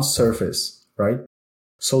spawn surface, right?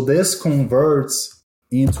 So this converts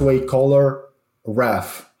into a color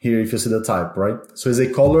ref here, if you see the type, right? So it's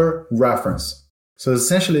a color reference. So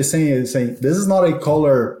essentially saying this is not a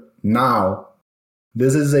color now.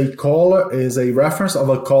 This is a reference of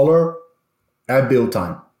a color at build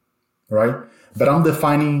time, right? But I'm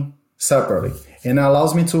defining separately. And it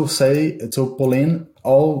allows me to pull in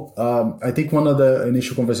all, I think one of the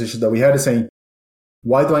initial conversations that we had is saying,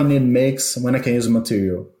 why do I need mix when I can use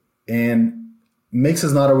material? And mix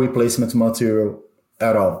is not a replacement material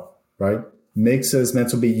at all, right? Mix is meant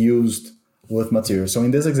to be used with material. So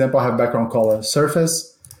in this example, I have background color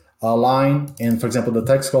surface, line, and for example, the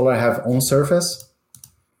text color I have on surface,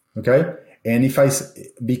 okay? And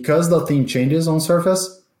because the theme changes on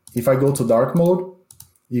surface, if I go to dark mode,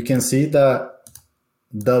 you can see that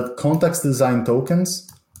the context design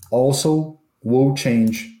tokens also will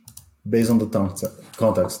change based on the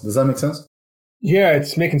context. Does that make sense? Yeah,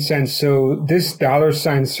 it's making sense. So this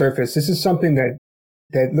 $ surface, this is something that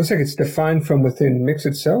looks like it's defined from within Mix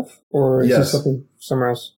itself, or is this something somewhere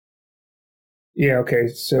else? Yeah, okay.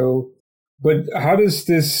 So, but how does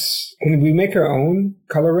this, can we make our own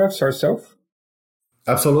color refs ourselves?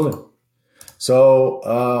 Absolutely.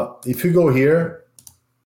 So if you go here,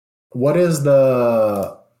 what is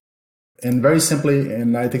and very simply,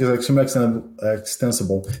 and I think it's extremely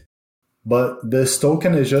extensible, but this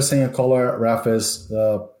token is just saying a color ref is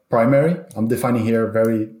primary. I'm defining here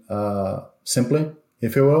very simply,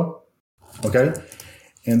 if you will. Okay.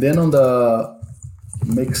 And then on the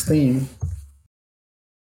mix theme,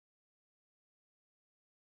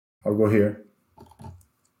 I'll go here.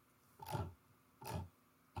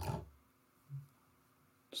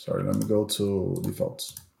 Sorry, let me go to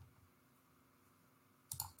defaults.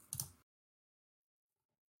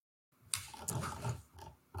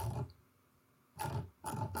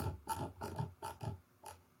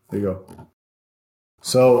 There you go.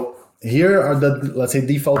 So here are the, let's say,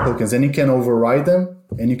 default tokens, and you can override them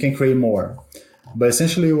and you can create more. But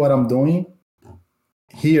essentially what I'm doing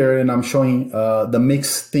here, and I'm showing the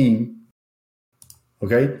mix theme.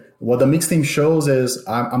 Okay. What the mix theme shows is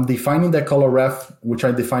I'm defining the color ref, which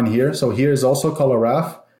I define here. So here is also color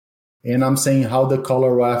ref, and I'm saying how the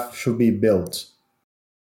color ref should be built.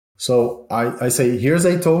 So I say, here's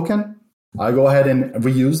a token. I go ahead and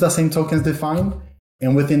reuse the same tokens defined.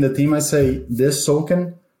 And within the theme, I say, this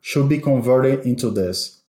token should be converted into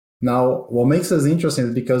this. Now, what makes this interesting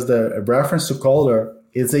is because the reference to color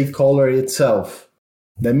is a color itself.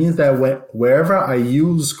 That means that wherever I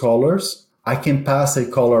use colors, I can pass a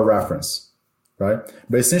color reference, right?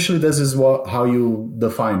 But essentially, this is how you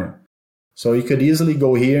define it. So you could easily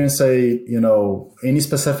go here and say, any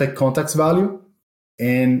specific context value,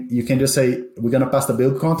 and you can just say, we're going to pass the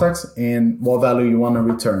build context and what value you want to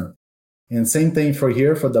return. And same thing for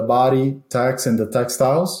here, for the body, text, and the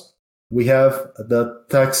textiles. We have the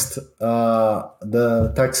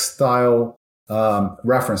textile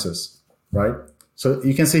references, right? So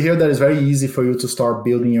you can see here that it's very easy for you to start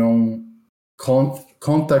building your own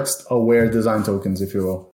context-aware design tokens, if you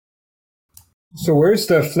will. So where's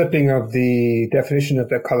the flipping of the definition of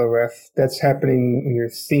the color ref? That's happening in your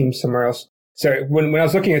theme somewhere else. Sorry, when I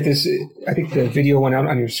was looking at this, I think the video went out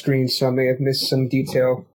on your screen, so I may have missed some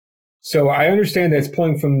detail. So I understand that it's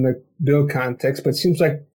pulling from the build context, but it seems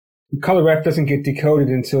like the color ref doesn't get decoded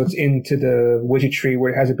until it's into the widget tree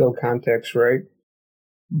where it has a build context, right?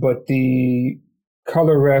 But the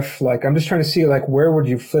color ref, I'm just trying to see, where would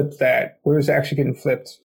you flip that? Where is it actually getting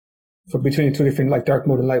flipped for between the two different, dark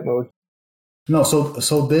mode and light mode? No,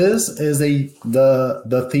 so this is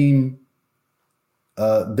the theme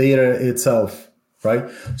data itself, right?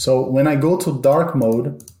 So when I go to dark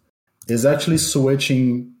mode, it's actually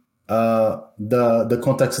switching the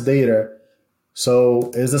context data.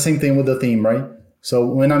 So it's the same thing with the theme, right? So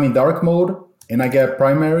when I'm in dark mode and I get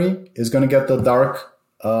primary, it's going to get the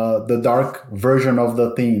dark version of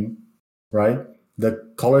the theme, right?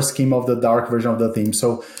 The color scheme of the dark version of the theme.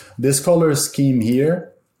 So this color scheme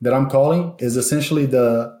here that I'm calling is essentially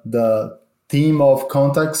the theme of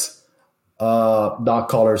context dot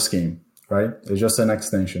color scheme, right? It's just an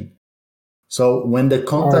extension. So when the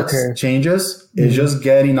context changes, it's just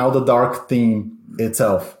getting out the dark theme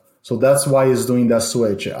itself. So that's why it's doing that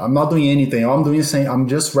switch. I'm not doing anything. All I'm doing is saying I'm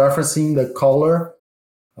just referencing the color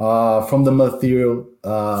from the material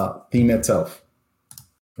theme itself,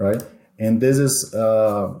 right? And this is,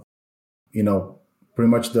 pretty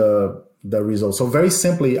much the result. So very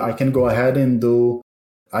simply, I can go ahead and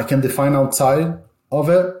I can define outside of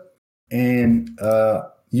it and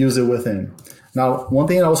use it within. Now, one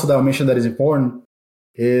thing also that I mentioned that is important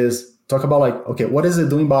is talk about okay, what is it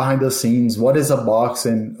doing behind the scenes? What is a box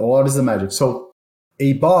and what is the magic? So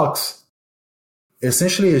a box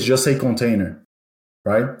essentially is just a container,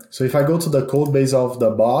 right? So if I go to the code base of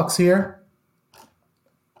the box here,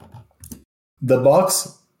 the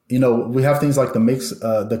box, we have things like the mix,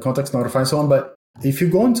 the context notify and so on. But if you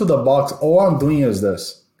go into the box, all I'm doing is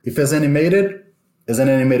this. If it's animated, it's an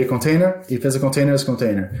animated container. If it's a container, it's a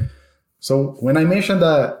container. So when I mentioned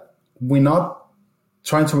that we're not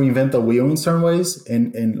trying to reinvent the wheel in certain ways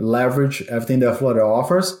and leverage everything that Flutter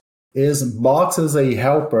offers, is box is a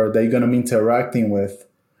helper that you're going to be interacting with,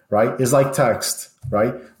 right? It's like text,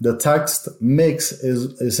 right? The text mix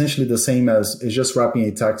is essentially the same as it's just wrapping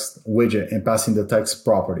a text widget and passing the text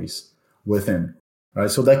properties within,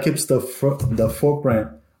 right? So that keeps the footprint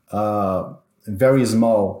very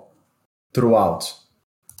small throughout.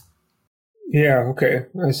 Yeah, okay.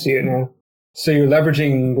 I see it now. So you're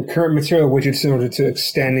leveraging the current material widgets in order to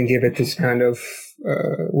extend and give it this kind of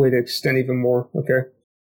way to extend even more. Okay.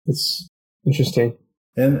 It's interesting.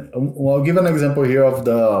 And I'll give an example here of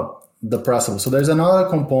the pressable. So there's another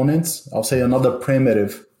component, I'll say another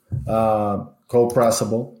primitive called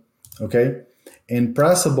pressable. Okay. And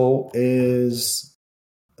pressable is,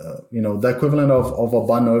 the equivalent of a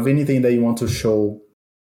button or of anything that you want to show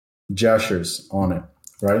gestures on it,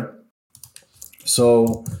 right?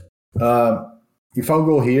 So if I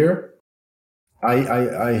go here,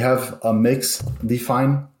 I have a mix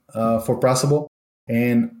defined for pressable,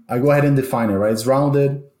 and I go ahead and define it, right? It's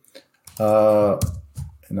rounded.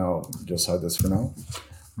 And I'll just hide this for now.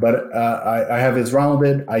 But I have it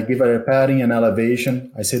rounded. I give it a padding and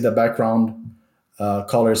elevation. I say the background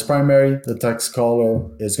color is primary. The text color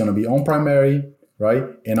is going to be on primary, right?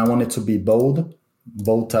 And I want it to be bold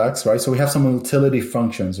text, right? So we have some utility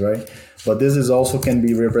functions, right? But this is also can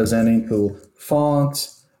be representing to font,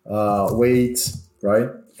 weight, right?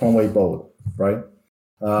 Font weight bold, right?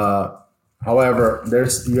 However,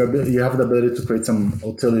 you have the ability to create some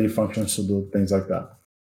utility functions to do things like that.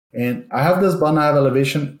 And I have this button, I have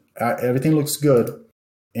elevation, everything looks good.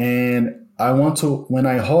 And I want to, when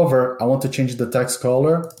I hover, I want to change the text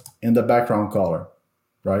color and the background color,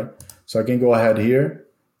 right? So I can go ahead here,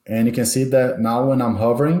 and you can see that now when I'm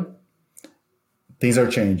hovering, things are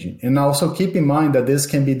changing. And also keep in mind that this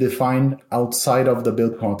can be defined outside of the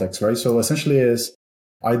build context, right? So essentially is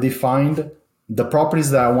I defined the properties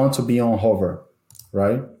that I want to be on hover,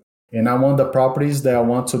 right? And I want the properties that I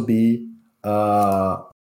want to be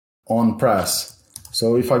on press.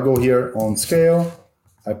 So if I go here on scale,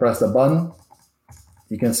 I press the button,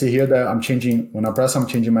 you can see here that I'm changing, when I press, I'm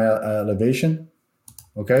changing my elevation,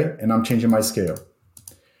 okay? And I'm changing my scale.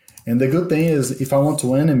 And the good thing is if I want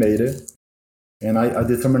to animate it, and I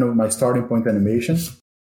determine my starting point animation,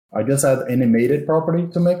 I just add animated property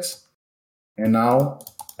to mix. And now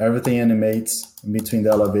everything animates in between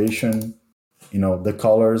the elevation, the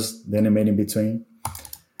colors, the animating between.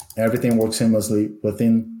 Everything works seamlessly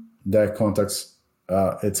within that context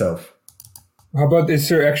itself. How about, is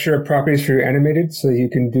there extra properties for your animated so you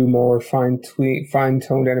can do more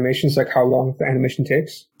fine-toned animations, like how long the animation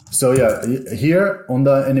takes? So yeah, here on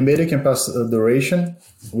the animated, you can pass duration,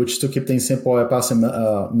 which to keep things simple, I pass in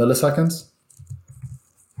milliseconds,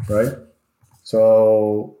 right?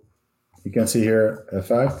 So you can see here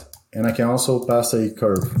effect, and I can also pass a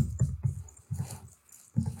curve.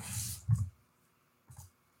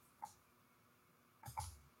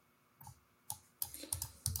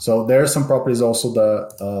 So there are some properties also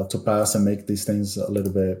that to pass and make these things a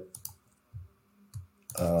little bit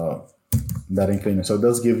better and cleaner. So it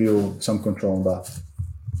does give you some control on that.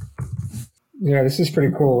 Yeah, this is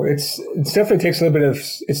pretty cool. It's definitely takes a little bit of,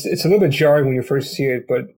 it's a little bit jarring when you first see it,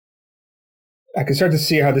 but I can start to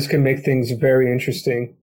see how this can make things very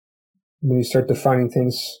interesting when you start defining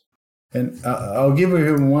things. And I'll give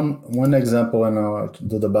you one example, and I'll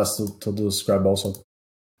do the best to describe also.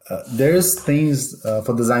 There's things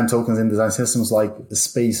for design tokens and design systems like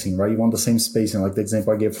spacing, right? You want the same spacing, like the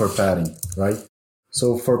example I gave for padding, right?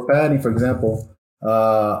 So for padding, for example,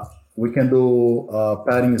 we can do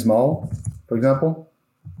padding small, for example,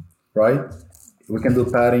 right? We can do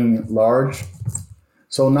padding large.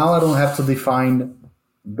 So now I don't have to define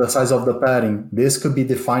the size of the padding. This could be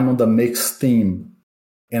defined on the mix theme,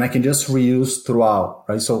 and I can just reuse throughout,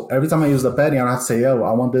 right? So every time I use the padding, I don't have to say, oh,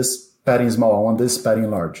 I want this padding small, I want this padding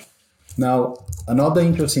large. Now, another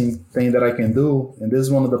interesting thing that I can do, and this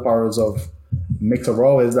is one of the powers of mix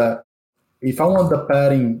overall, is that if I want the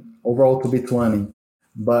padding overall to be 20,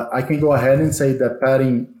 but I can go ahead and say that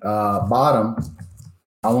padding bottom,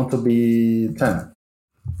 I want to be 10.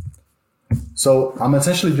 So I'm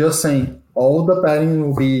essentially just saying all the padding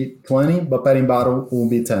will be 20, but padding bottom will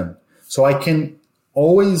be 10. So I can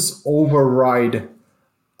always override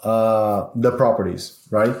the properties,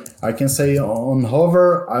 right? I can say on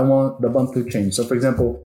hover, I want the bump to change. So for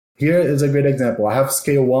example, here is a great example. I have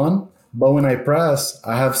scale 1, but when I press,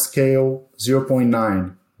 I have scale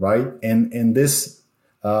 0.9, right? And this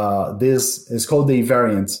is called the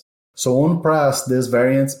variance. So on press, this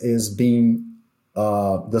variance is being,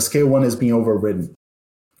 the scale 1 is being overridden,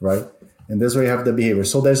 right? And this way you have the behavior.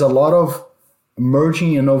 So there's a lot of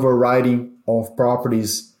merging and overriding of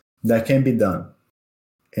properties that can be done.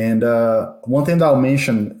 And one thing that I'll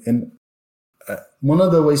mention, and one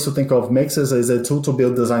of the ways to think of mixes is a tool to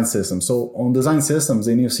build design systems. So on design systems,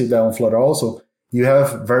 and you see that on Flutter also, you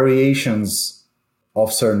have variations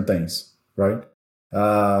of certain things, right?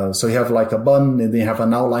 So you have like a button, and then you have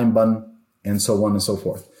an outline button, and so on and so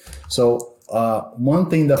forth. So one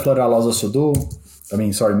thing that Flutter allows us to do,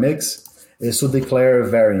 mix, is to declare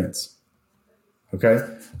variants. Okay,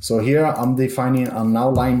 so here I'm defining an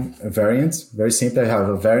outline variant. Very simple. I have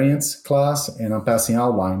a variance class and I'm passing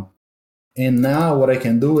outline. And now what I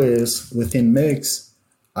can do is within Mix,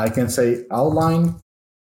 I can say outline.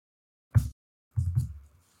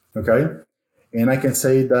 Okay, and I can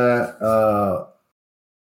say that,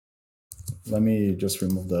 let me just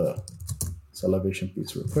remove the elevation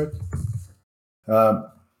piece real quick.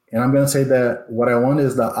 And I'm going to say that what I want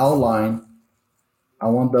is the outline. I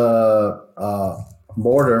want the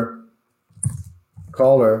border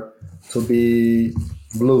color to be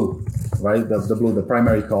blue, right? The blue, the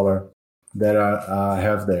primary color that I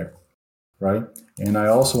have there, right? And I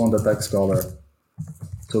also want the text color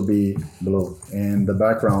to be blue and the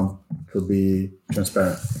background to be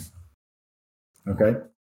transparent. Okay?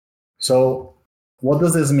 So what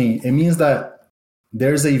does this mean? It means that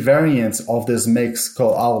there's a variant of this mix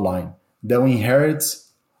called outline that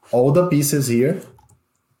inherits all the pieces here,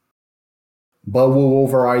 but will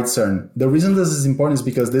override certain. The reason this is important is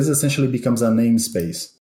because this essentially becomes a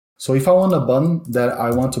namespace. So if I want a button that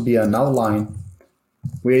I want to be an outline,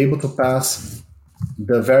 we're able to pass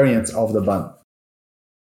the variant of the button.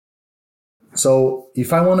 So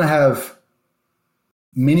if I want to have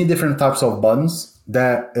many different types of buttons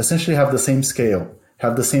that essentially have the same scale,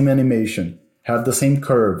 have the same animation, have the same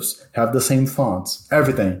curves, have the same fonts,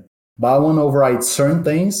 everything, but I want to override certain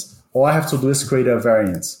things, all I have to do is create a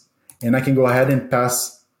variance. And I can go ahead and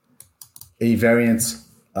pass a variant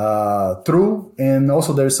through, and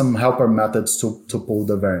also there's some helper methods to pull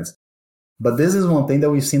the variance. But this is one thing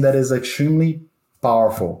that we've seen that is extremely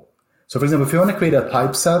powerful. So for example, if you want to create a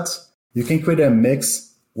typeset, you can create a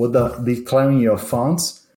mix with the declaring your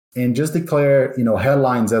fonts and just declare,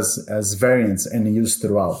 headlines as variants and use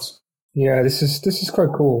throughout. Yeah, this is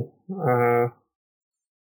quite cool.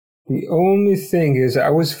 The only thing is I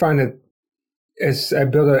always find that as I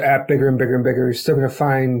build an app bigger and bigger and bigger, you're going to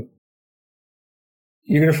find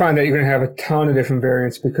that you're going to have a ton of different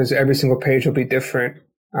variants because every single page will be different.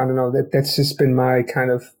 I don't know, that's just been my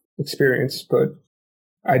kind of experience, but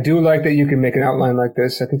I do like that you can make an outline like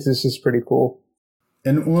this. I think this is pretty cool.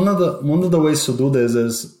 And one of the ways to do this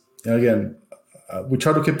is, again, we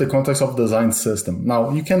try to keep the context of the design system.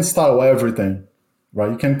 Now, you can style everything,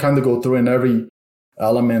 right? You can kind of go through and every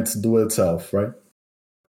element do itself, right?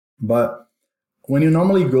 But when you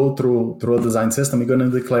normally go through a design system, you're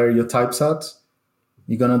going to declare your typesets.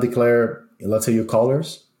 You're going to declare, let's say, your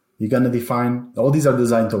colors. You're going to define, all these are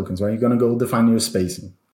design tokens, right? You're going to go define your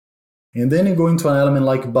spacing. And then you go into an element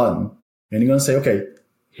like button, and you're going to say, okay,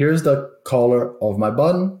 here's the color of my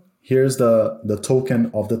button. Here's the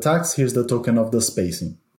token of the text. Here's the token of the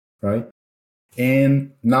spacing, right?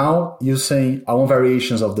 And now you're saying, I want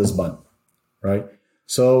variations of this button, right?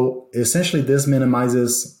 So essentially, this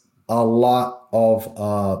minimizes a lot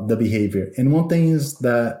of the behavior. And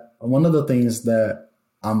one of the things that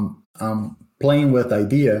I'm playing with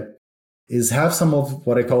idea is have some of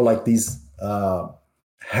what I call like these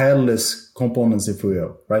headless components, if you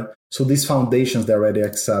will, right? So these foundations that already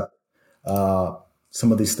accept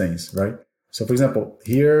some of these things, right? So for example,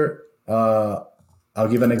 here, I'll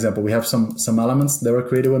give an example. We have some elements that were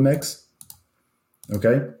created with Mix,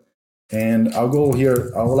 okay? And I'll go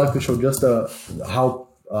here. I would like to show just how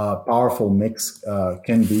powerful Mix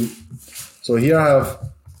can be. So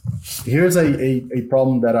here's a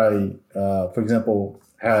problem that I, for example,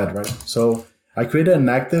 had, right? So I created an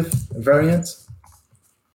active variant.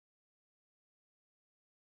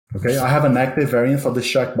 Okay, I have an active variant for the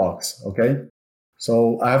checkbox, okay?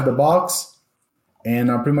 So I have the box,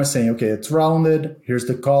 and I'm pretty much saying, okay, it's rounded, here's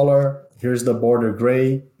the color, here's the border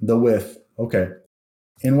gray, the width, okay.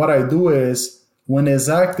 And what I do is, when it's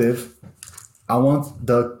active, I want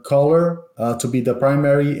the color to be the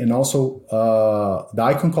primary, and also the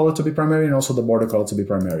icon color to be primary, and also the border color to be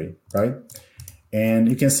primary, right? And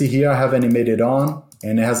you can see here I have animated on,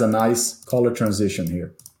 and it has a nice color transition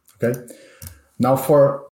here, okay? Now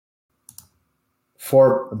for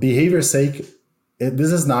behavior's sake,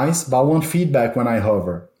 this is nice, but I want feedback when I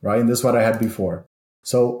hover, right? And this is what I had before.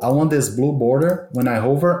 So I want this blue border when I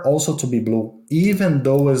hover also to be blue, even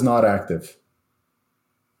though it's not active,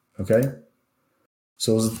 okay?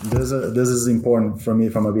 So this is important for me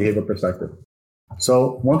from a behavior perspective.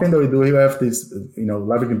 So one thing that we do here, we have this,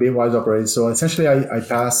 leveraging bitwise operators. So essentially I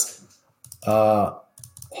pass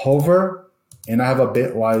hover, and I have a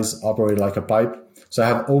bitwise operator like a pipe. So I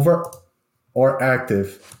have over or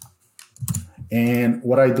active. And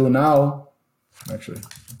what I do now, actually,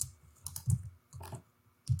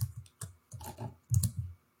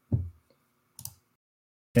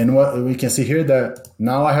 and what we can see here that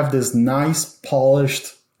now I have this nice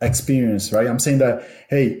polished experience, right? I'm saying that,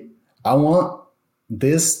 hey, I want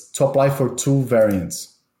this to apply for 2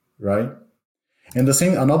 variants, right? And the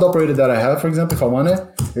same, another operator that I have, for example, if I want it,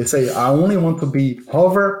 they say I only want to be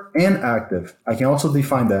hover and active. I can also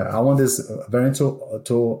define that. I want this variant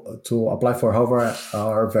to apply for hover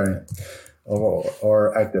or variant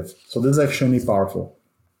or active. So this is extremely powerful.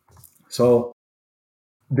 So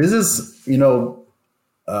this is, we're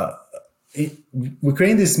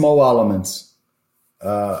creating these small elements.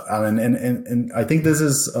 And I think this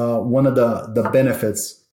is one of the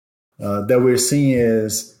benefits that we're seeing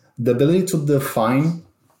is the ability to define,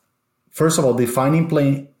 first of all, defining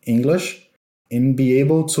plain English and be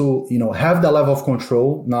able to, have that level of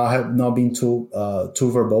control, not being too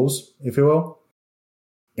verbose, if you will,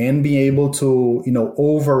 and being able to,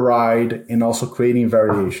 override and also creating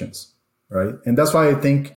variations, right? And that's why I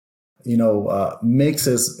think, mix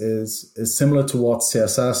is similar to what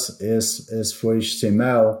CSS is for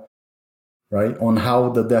HTML, right? On how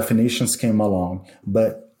the definitions came along,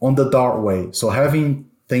 but on the Dart way. So having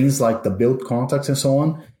things like the build context and so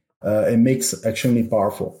on, it makes extremely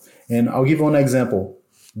powerful. And I'll give one example.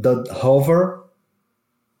 The hover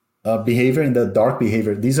behavior and the Dart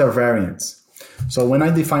behavior, these are variants. So when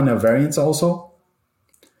I define a variance also,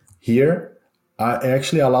 here, it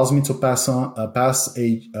actually allows me to pass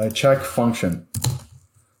a check function.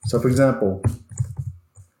 So for example,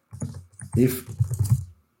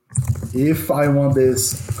 if I want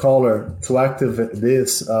this color to activate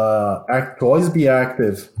this, to always be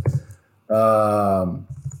active,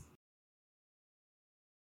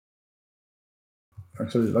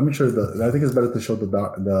 actually, let me show you I think it's better to show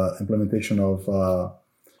the implementation of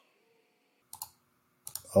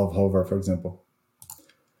hover, for example.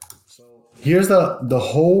 So here's the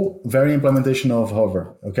whole variant implementation of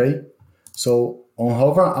hover, okay? So on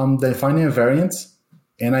hover, I'm defining a variant,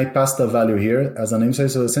 and I pass the value here as a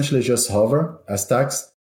namespace. So essentially just hover as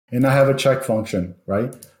text. And I have a check function,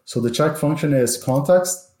 right? So the check function is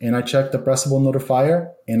context, and I check the pressable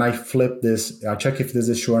notifier, and I flip this. I check if this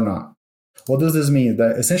is true or not. What does this mean?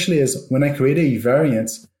 That essentially is when I create a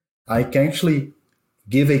variant, I can actually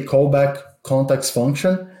give a callback context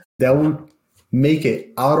function that will make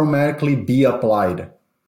it automatically be applied,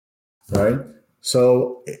 right?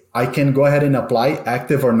 So I can go ahead and apply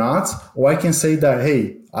active or not, or I can say that,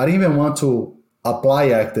 hey, I don't even want to apply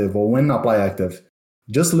active or when apply active.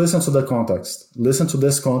 Just listen to the context. Listen to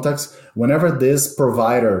this context. Whenever this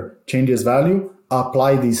provider changes value,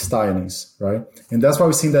 apply these stylings, right? And that's why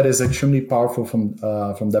we've seen that is extremely powerful from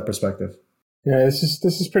that perspective. Yeah, this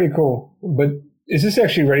is pretty cool. But is this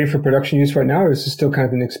actually ready for production use right now, or is this still kind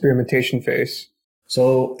of an experimentation phase?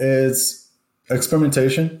 So it's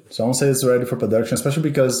experimentation. So I won't say it's ready for production, especially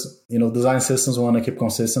because, design systems want to keep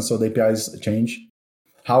consistent, so the APIs change.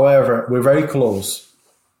 However, we're very close,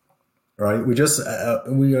 right?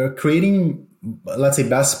 We are creating, let's say,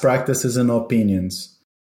 best practices and opinions.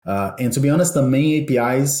 And to be honest, the main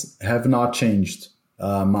APIs have not changed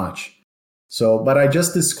much. So, but I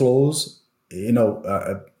just disclose,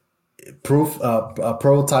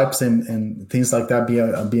 prototypes and things like that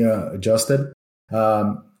being adjusted.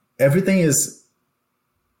 Everything is,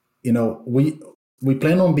 we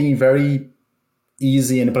plan on being very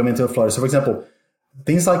easy and implemented with Flutter. So for example,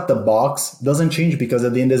 things like the box doesn't change because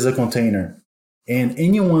at the end there's a container, and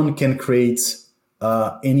anyone can create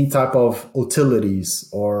any type of utilities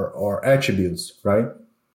or attributes, right?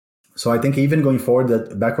 So I think even going forward,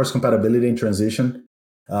 that backwards compatibility and transition,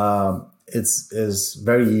 is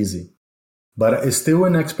very easy. But it's still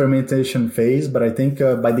an experimentation phase. But I think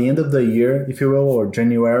by the end of the year, if you will, or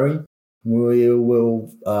January, we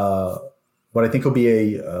will what I think will be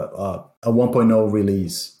a 1.0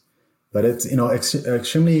 release. But it's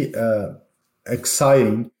extremely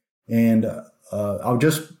exciting, and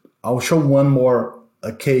I'll show one more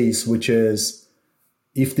case, which is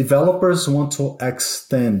if developers want to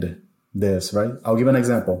extend this, right? I'll give an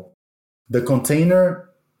example. The container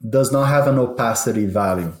does not have an opacity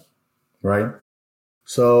value, right?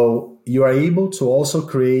 So you are able to also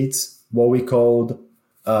create what we called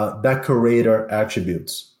decorator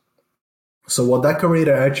attributes. So what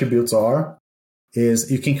decorator attributes are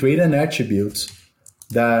is you can create an attribute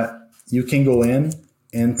that you can go in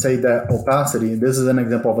and say that opacity, this is an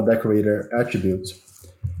example of a decorator attribute.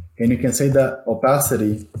 And you can say that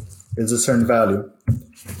opacity is a certain value.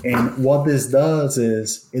 And what this does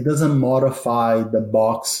is it doesn't modify the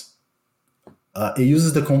box. It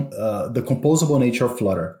uses the composable nature of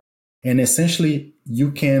Flutter. And essentially,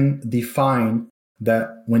 you can define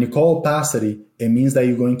that when you call opacity, it means that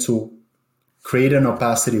you're going to create an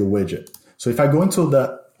opacity widget. So if I go into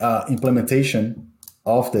the implementation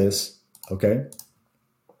of this, okay,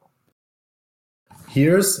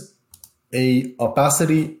 here's a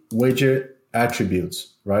opacity widget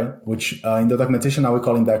attributes, right? Which in the documentation now we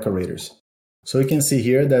call them decorators. So you can see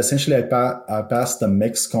here that essentially I pass the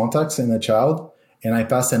mixed context in the child, and I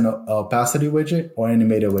pass an opacity widget or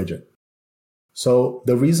animated widget. So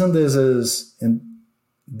the reason this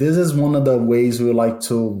is one of the ways we like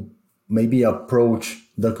to maybe approach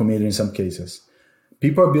the community in some cases.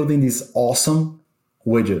 People are building these awesome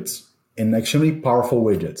widgets and extremely powerful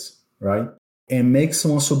widgets, right? And Mix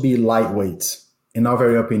wants to be lightweight and not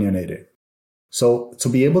very opinionated. So to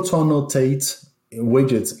be able to annotate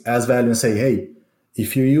widgets as value and say, hey,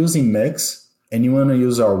 if you're using Mix and you want to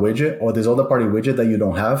use our widget or this other party widget that you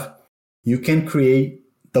don't have, you can create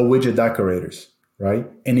the widget decorators, right?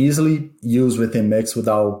 And easily use within Mix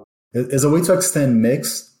without, it's a way to extend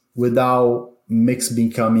Mix without Mix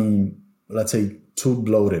becoming, let's say, too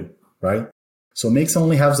bloated, right? So Mix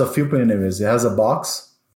only has a few primitives. It has a box.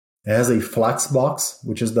 It has a flex box,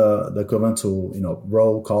 which is the equivalent to,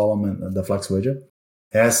 row, column, and the flex widget.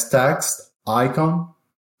 It has text, icon,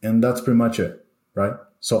 and that's pretty much it, right?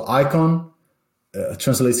 So icon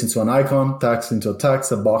translates into an icon, text into a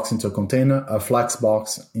text, a box into a container, a flex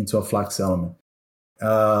box into a flex element.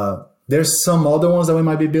 There's some other ones that we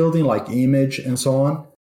might be building, like image and so on.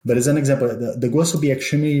 But as an example, the goal is to be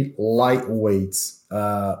extremely lightweight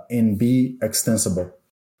and be extensible.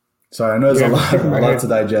 So I know there's a lot to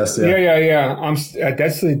digest. Yeah.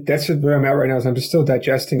 That's where I'm at right now. Is I'm just still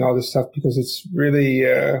digesting all this stuff because it's really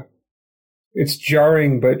it's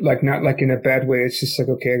jarring, but not in a bad way. It's just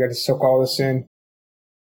okay, I got to soak all this in.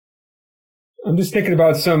 I'm just thinking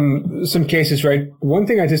about some cases, right? One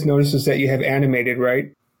thing I just noticed is that you have animated,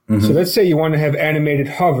 right? Mm-hmm. So let's say you want to have animated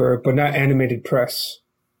hover, but not animated press.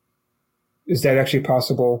 Is that actually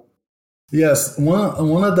possible? Yes.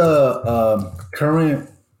 One of the current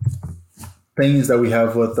things that we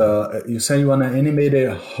have with you say you want to animate it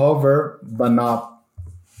hover but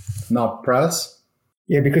not press.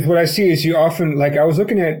 Yeah, because what I see is you often, I was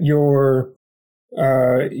looking at your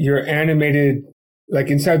animated,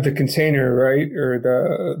 inside the container, right, or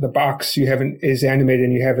the box you have is animated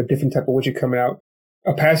and you have a different type of widget coming out.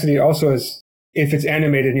 Opacity also is, if it's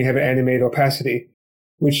animated and you have an animated opacity,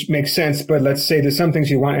 which makes sense. But let's say there's some things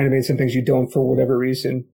you want animated, some things you don't for whatever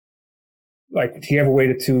reason. Do you have a way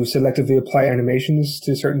to selectively apply animations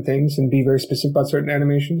to certain things and be very specific about certain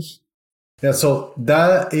animations? Yeah, so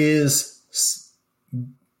that is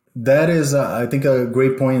I think a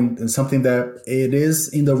great point and something that it is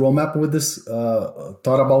in the roadmap with this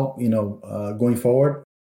thought about, going forward.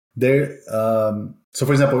 There, so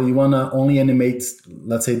for example, you want to only animate,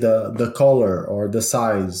 let's say the color or the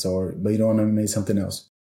size, but you don't want to animate something else.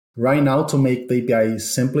 Right now, to make the API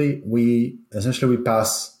simply, we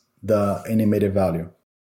pass the animated value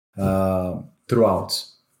throughout.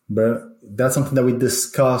 But that's something that we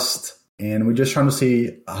discussed, and we're just trying to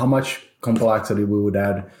see how much complexity we would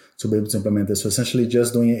add to be able to implement this. So essentially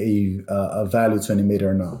just doing a value to animate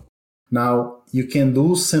or not. Now, you can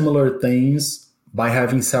do similar things by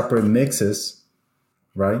having separate mixes,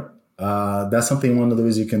 right? That's one of the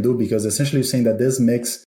ways you can do, because essentially you're saying that this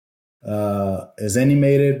mix is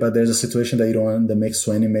animated, but there's a situation that you don't want the mix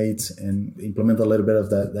to animate, and implement a little bit of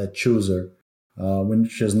that chooser,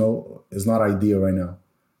 which is not ideal right now.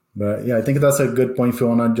 But yeah, I think that's a good point. If you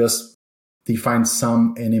want to just define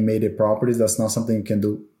some animated properties, that's not something you can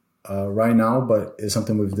do right now, but it's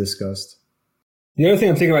something we've discussed. The other thing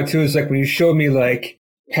I'm thinking about too is when you showed me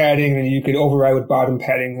padding and you could override with bottom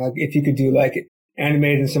padding, if you could do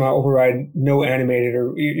animated and somehow override no animated,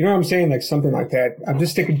 or you know what I'm saying, something like that. I'm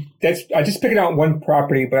just thinking I just picked out one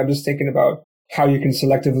property, but I'm just thinking about how you can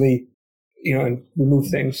selectively, and remove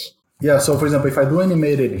things. Yeah. So for example, if I do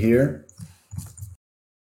animated here,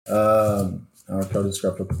 I'll try to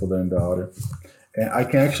describe for people that are in the audio, and I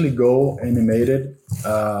can actually go animated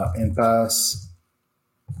and pass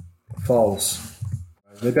false.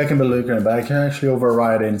 Maybe I can be looking, but I can actually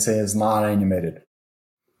override it and say it's not animated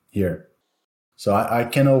here. So I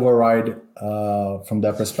can override from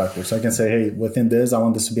that perspective. So I can say, hey, within this, I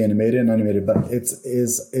want this to be animated and animated, but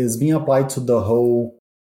it's being applied to the whole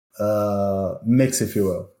mix, if you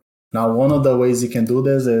will. Now, one of the ways you can do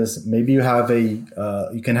this is maybe you have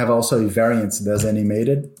you can have also a variant that's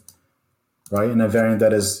animated, right? And a variant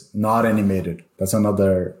that is not animated. That's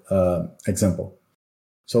another example.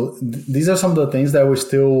 So these are some of the things that we're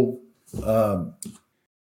still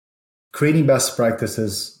creating best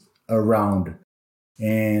practices around.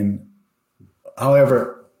 And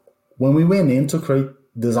however, when we went in to create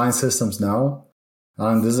design systems now,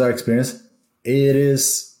 and this is our experience,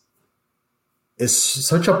 it's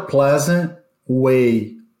such a pleasant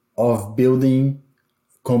way of building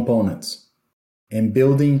components, and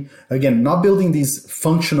building, again, not building these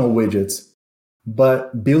functional widgets,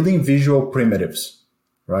 but building visual primitives,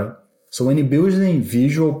 right? So when you're building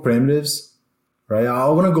visual primitives, right, I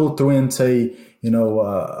want to go through and say,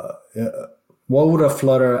 what would a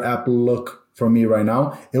Flutter app look for me right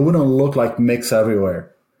now? It wouldn't look like mix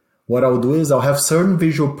everywhere. What I'll do is I'll have certain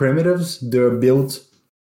visual primitives that are built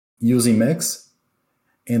using mix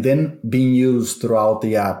and then being used throughout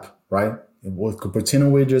the app, right? With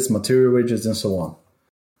Cupertino widgets, material widgets, and so on,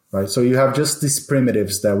 right? So you have just these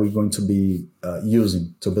primitives that we're going to be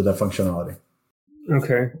using to build that functionality.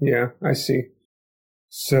 Okay, yeah, I see.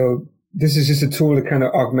 So this is just a tool to kind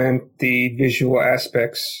of augment the visual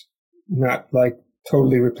aspects, not like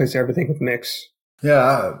totally replace everything with mix.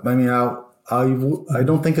 Yeah, I mean, I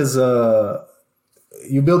don't think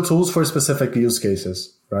you build tools for specific use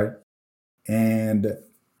cases, right? And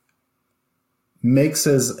mix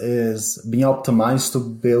is being optimized to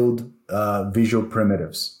build visual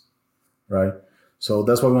primitives, right? So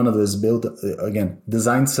that's what we want to do is build, again,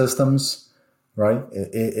 design systems, right?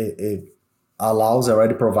 It allows,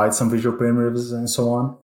 already provides some visual primitives and so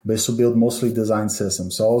on, but it's to build mostly design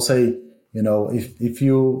systems. So I'll say, if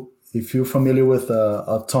you're familiar with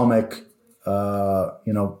atomic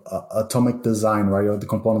design, right? Or the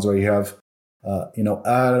components where you have,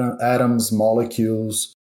 atoms,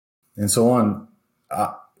 molecules, and so on.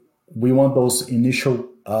 We want those initial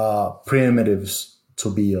primitives to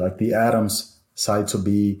be like the atoms side to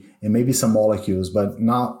be, and maybe some molecules, but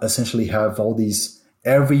not essentially have all these,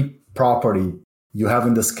 every property you have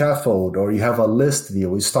in the scaffold, or you have a list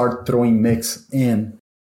view, you start throwing mix in.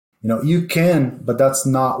 You can, but that's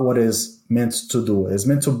not what is meant to do. It's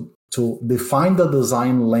meant to define the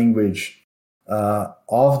design language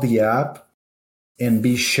of the app and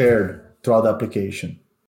be shared throughout the application.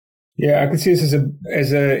 Yeah, I can see this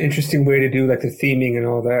as a interesting way to do like the theming and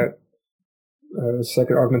all that. It's like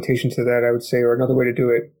an augmentation to that, I would say, or another way to do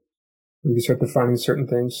it. We can start defining certain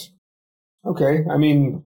things. Okay, I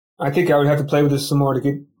mean, I think I would have to play with this some more to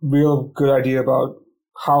get real good idea about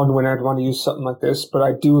how and when I'd want to use something like this. But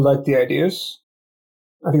I do like the ideas.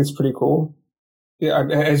 I think it's pretty cool. Yeah,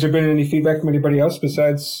 has there been any feedback from anybody else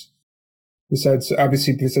besides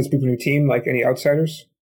people in your team, like any outsiders?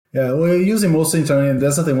 Yeah, we're using mostly internally, and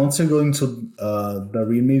that's the thing. Once you go into the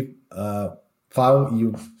README file,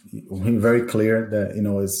 we're very clear that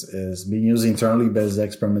is being used internally, but it's the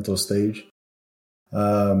experimental stage.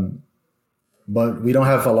 But we don't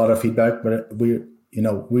have a lot of feedback. But we're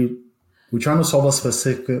trying to solve a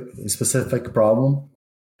specific problem.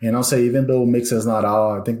 And I'll say, even though Mix is not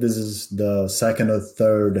out, I think this is the second or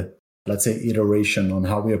third, let's say, iteration on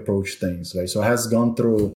how we approach things, right? So it has gone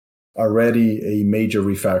through already a major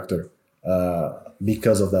refactor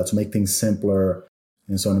because of that, to make things simpler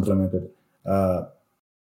and so on implemented.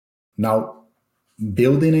 Now,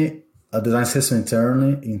 building a design system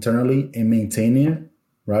internally and maintaining it,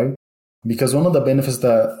 right? Because one of the benefits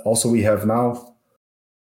that also we have now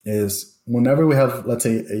is whenever we have, let's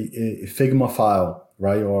say, a Figma file,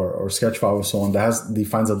 right, or sketch file or so on, that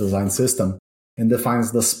defines a design system and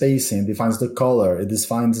defines the spacing, defines the color, it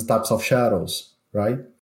defines the types of shadows, right?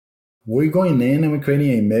 We're going in and we're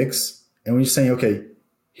creating a mix, and we're saying, okay,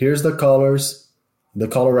 here's the colors, the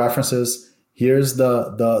color references, here's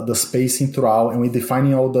the spacing throughout, and we're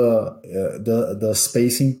defining all the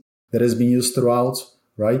spacing that is being used throughout,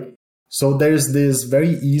 right? So there's this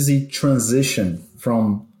very easy transition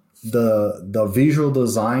from the visual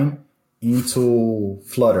design into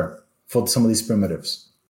Flutter for some of these primitives.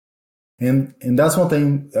 And that's one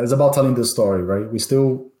thing, it's about telling the story, right? We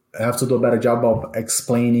still have to do a better job of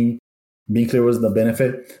explaining, being clear with the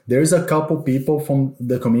benefit. There's a couple people from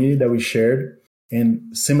the community that we shared,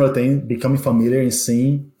 and similar thing, becoming familiar and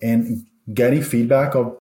seeing and getting feedback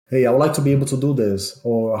of, hey, I would like to be able to do this,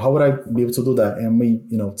 or how would I be able to do that? And we,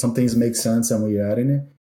 some things make sense and we're adding it.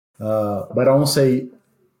 But I won't say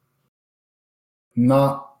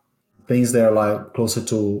not things that are like closer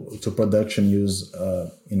to production use,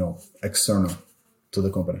 external to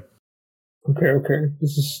the company. Okay.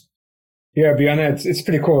 Beyond that, it's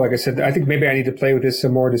pretty cool. Like I said, I think maybe I need to play with this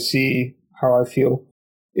some more to see how I feel.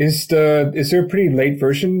 Is there a pretty late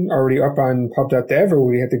version already up on pub.dev, or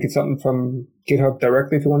would you have to get something from GitHub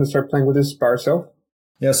directly if you want to start playing with this by yourself?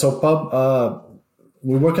 Yeah, so pub,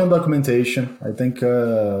 we're working on documentation. I think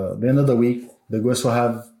the end of the week, the GUIs will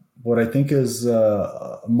have what I think is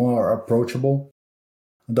more approachable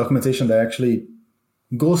documentation that actually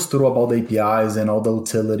goes through about the APIs and all the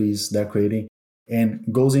utilities they're creating, and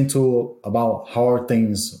goes into about how are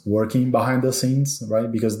things working behind the scenes, right?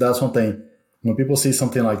 Because that's one thing. When people see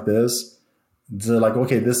something like this, they're like,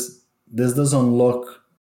 okay, this doesn't look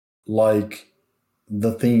like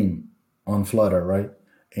the theme on Flutter, right?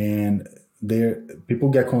 And there people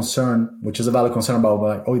get concerned, which is a valid concern about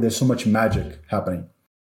like, oh, there's so much magic happening.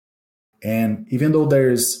 And even though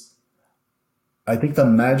there's, I think the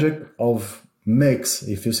magic of Mix,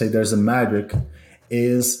 if you say there's a magic,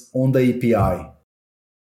 is on the API.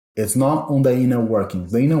 It's not on the inner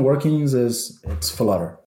workings. The inner workings it's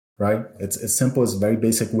Flutter, right? It's simple. It's very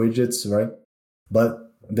basic widgets, right?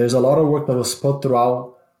 But there's a lot of work that was put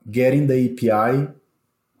throughout getting the API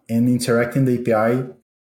and interacting the API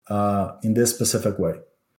in this specific way,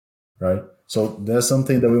 right? So that's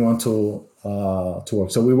something that we want to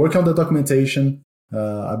work. So we work on the documentation.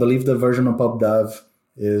 I believe the version of PubDev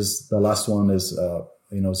is the last one is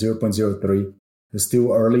 0.03. It's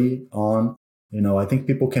still early on. I think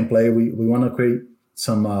people can play. We want to create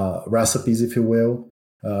some recipes, if you will.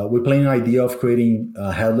 We're playing an idea of creating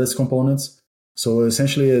headless components. So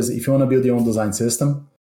essentially is if you want to build your own design system,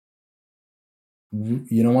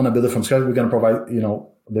 you don't want to build it from scratch. We're going to provide,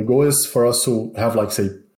 the goal is for us to have like, say,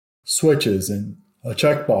 switches and a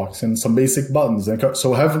checkbox and some basic buttons. And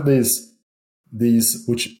so have these,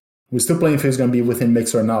 which we're still playing if it's going to be within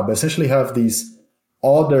Mix or not, but essentially have these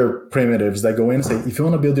other primitives that go in and say, if you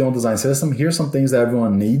want to build your own design system, here's some things that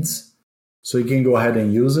everyone needs. So you can go ahead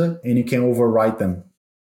and use it and you can overwrite them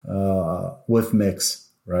with Mix,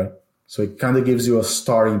 right? So it kind of gives you a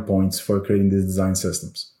starting point for creating these design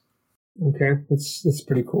systems. Okay, that's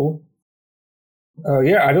pretty cool.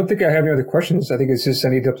 I don't think I have any other questions. I think it's just I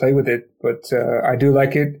need to play with it, but I do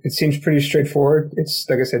like it. It seems pretty straightforward. It's,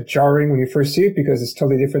 like I said, jarring when you first see it because it's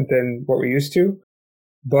totally different than what we're used to.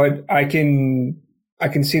 But I can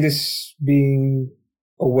see this being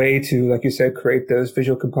a way to, like you said, create those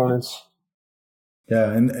visual components.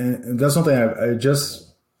 Yeah, and that's something I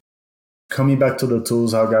just coming back to the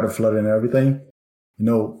tools, how I got to Flutter and everything.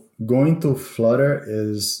 Going to Flutter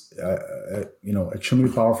is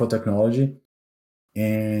extremely powerful technology.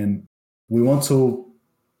 And we want to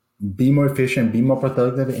be more efficient, be more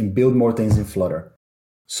productive, and build more things in Flutter.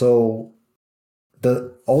 So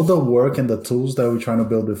all the work and the tools that we're trying to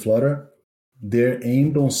build with Flutter, they're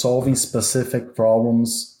aimed on solving specific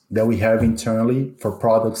problems that we have internally for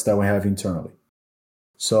products that we have internally.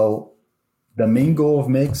 So the main goal of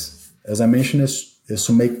Mix, as I mentioned, is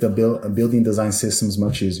to make the building design systems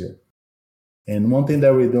much easier. And one thing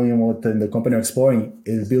that we're doing within the company exploring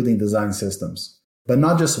is building design systems. But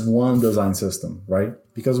not just one design system, right?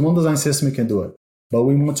 Because one design system, you can do it. But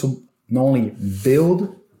we want to not only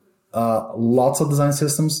build lots of design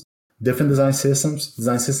systems, different design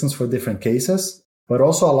systems for different cases, but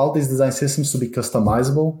also allow these design systems to be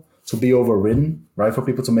customizable, to be overridden, right? For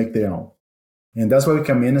people to make their own. And that's why we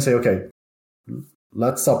come in and say, okay,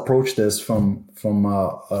 let's approach this from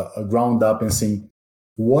a ground up and see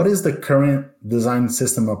what is the current design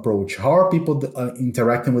system approach? How are people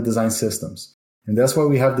interacting with design systems? And that's why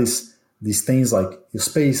we have these things like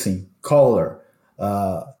spacing, color,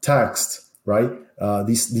 text, right?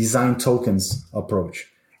 These design tokens approach.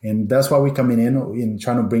 And that's why we're coming in and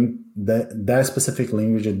trying to bring that specific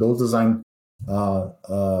language and those design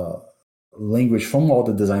language from all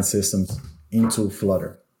the design systems into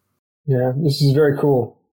Flutter. Yeah, this is very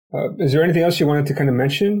cool. Is there anything else you wanted to kind of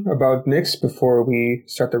mention about Mix before we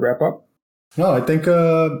start to wrap up? No, I think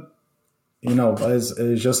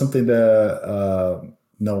it's just something that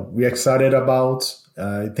we're excited about.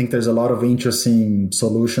 I think there's a lot of interesting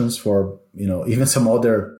solutions for even some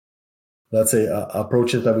other, let's say,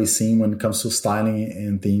 approaches that we've seen when it comes to styling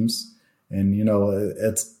and themes. And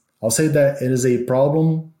I'll say that it is a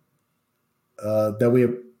problem that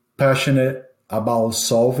we're passionate about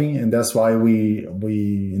solving, and that's why we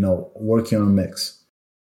working on Mix,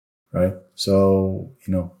 right? So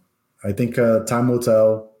I think time will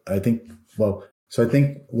tell. I think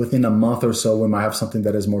within a month or so, we might have something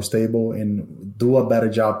that is more stable and do a better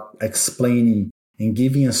job explaining and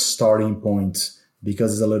giving a starting point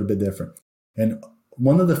because it's a little bit different. And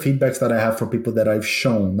one of the feedbacks that I have for people that I've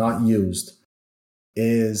shown, not used,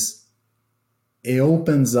 is it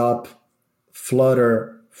opens up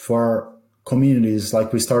Flutter for communities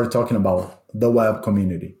like we started talking about, the web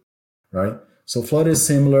community, right? So Flutter is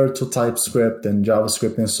similar to TypeScript and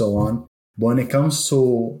JavaScript and so on. But when it comes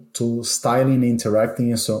to styling,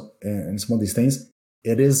 interacting, and some of these things,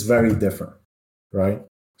 it is very different, right?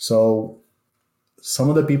 So some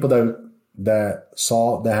of the people that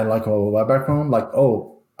had like a web background, like,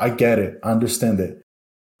 oh, I get it, I understand it,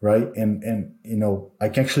 right? And I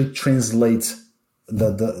can actually translate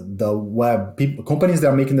the web companies that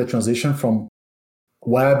are making the transition from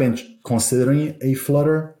web and considering a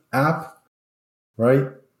Flutter app, right?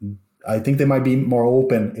 I think they might be more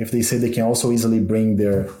open if they say they can also easily bring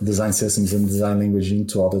their design systems and design language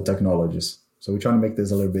into other technologies. So we're trying to make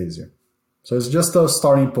this a little bit easier. So it's just a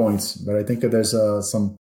starting points, but I think that there's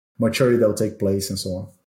some maturity that will take place and so on.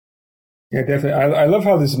 Yeah, definitely. I love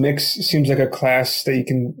how this mix seems like a class that you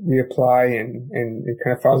can reapply and it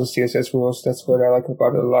kind of follows the CSS rules. That's what I like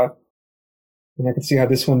about it a lot. And I can see how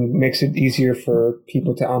this one makes it easier for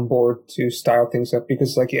people to onboard to style things up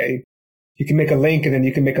because you can make a link and then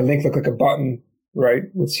you can make a link look like a button, right,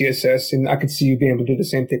 with CSS. And I could see you being able to do the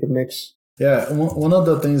same thing with Mix. Yeah, one of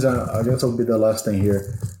the things, I guess will be the last thing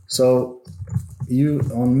here. So you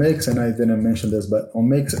on Mix, and I didn't mention this, but on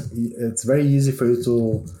Mix, it's very easy for you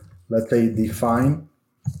to, let's say, define,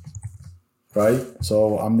 right?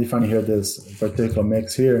 So I'm defining here this particular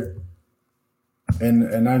mix here. And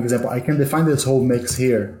an example, I can define this whole mix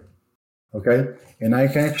here, okay? And I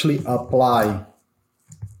can actually apply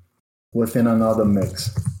within another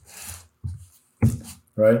mix,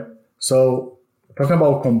 right? So talking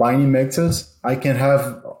about combining mixes, I can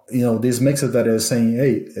have, these mixes that is saying,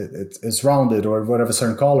 hey, it's rounded or whatever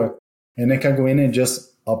certain color, and I can go in and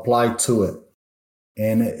just apply to it.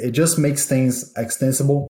 And it just makes things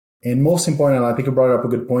extensible. And most important, I think you brought up a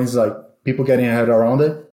good point, is like people getting ahead around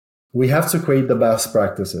it. We have to create the best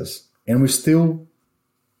practices. And we're still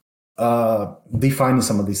defining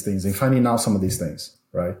some of these things and finding out some of these things,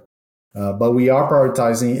 right? But we are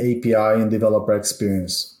prioritizing API and developer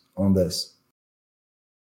experience on this.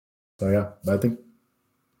 So yeah, I think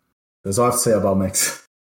there's a lot to say about Mix.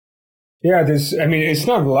 Yeah, it's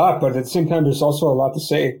not a lot, but at the same time, there's also a lot to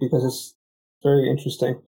say because it's very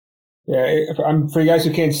interesting. Yeah, for you guys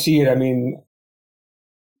who can't see it,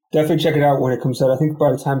 definitely check it out when it comes out. I think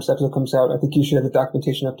by the time this episode comes out, I think you should have the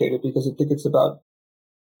documentation updated because I think it's about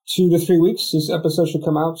 2 to 3 weeks this episode should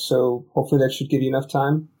come out. So hopefully that should give you enough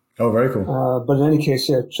time. Oh, very cool. But in any case,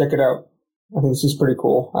 yeah, check it out. I think this is pretty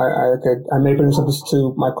cool. I may bring this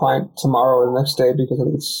to my client tomorrow or the next day because I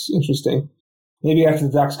think it's interesting. Maybe after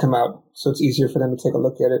the docs come out, so it's easier for them to take a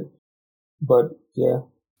look at it. But yeah.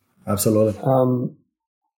 Absolutely.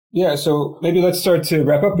 Yeah, so maybe let's start to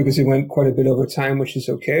wrap up because we went quite a bit over time, which is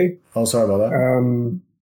okay. Oh, sorry about that.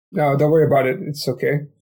 No, don't worry about it. It's okay.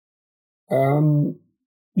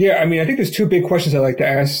 Yeah, I think there's 2 big questions I like to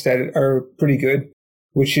ask that are pretty good,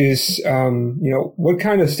 which is, what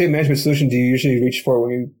kind of state management solution do you usually reach for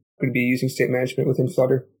when you're going to be using state management within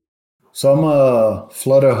Flutter? So I'm a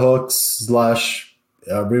Flutter hooks /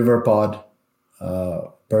 RiverPod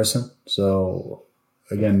person. So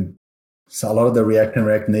again, it's a lot of the React and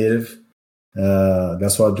React Native.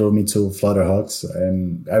 That's what drove me to Flutter hooks,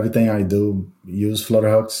 and everything I do use Flutter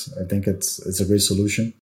hooks. I think it's a great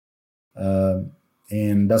solution,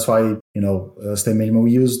 and that's why state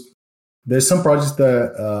management there's some projects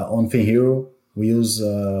that on ThinkHero we use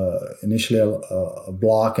initially a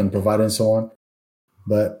block and provider and so on,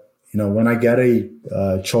 but when I get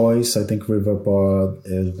a choice, I think RiverPod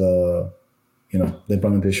is the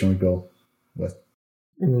implementation we go with.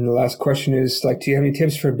 And then the last question is, do you have any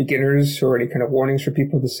tips for beginners or any kind of warnings for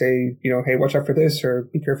people to say, hey, watch out for this or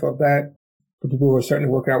be careful of that for people who are starting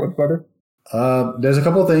to work out with Flutter? There's a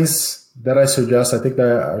couple of things that I suggest. I think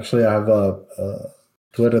that actually I have a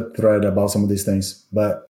Twitter thread about some of these things,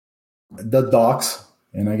 but the docs,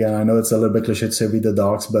 and again, I know it's a little bit cliche to say read the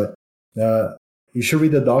docs, but you should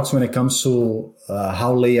read the docs when it comes to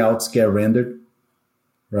how layouts get rendered.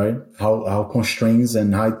 Right? How constraints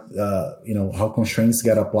and how constraints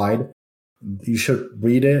get applied. You should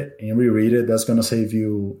read it and reread it. That's going to save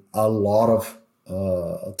you a lot of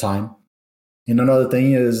time. And another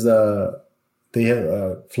thing is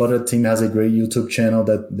Flutter team has a great YouTube channel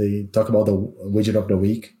that they talk about the widget of the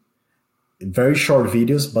week. Very short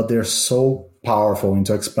videos, but they're so powerful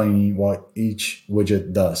into explaining what each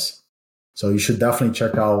widget does. So you should definitely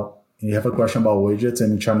check out. If you have a question about widgets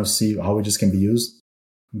and you're trying to see how widgets can be used,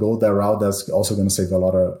 go that route. That's also going to save a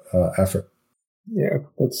lot of effort. Yeah,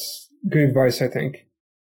 that's good advice, I think.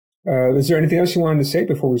 Is there anything else you wanted to say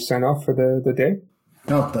before we sign off for the day?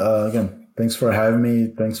 No, again, thanks for having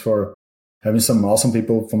me. Thanks for having some awesome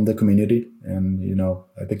people from the community. And,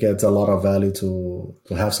 I think it's a lot of value to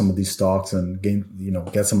have some of these talks and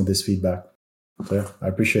get some of this feedback. So yeah, I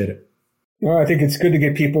appreciate it. No, I think it's good to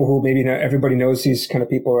get people who maybe not everybody knows these kind of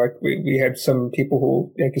people. Right? We have some people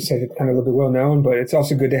who, like you said, are kind of a little bit well known, but it's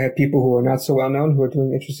also good to have people who are not so well known who are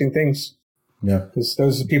doing interesting things. Yeah. Because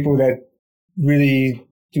those are people that really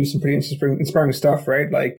do some pretty inspiring stuff,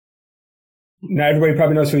 right? Like, not everybody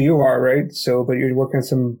probably knows who you are, right? So, but you're working on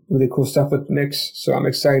some really cool stuff with Mix. So I'm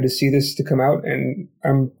excited to see this to come out. And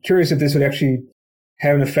I'm curious if this would actually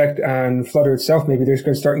have an effect on Flutter itself. Maybe they're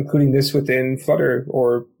going to start including this within Flutter,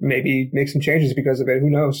 or maybe make some changes because of it. Who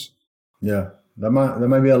knows? Yeah, that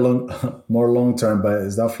might be a more long term, but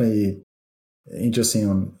it's definitely interesting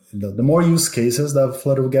on the more use cases that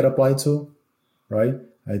Flutter will get applied to, right?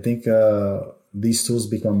 I think these tools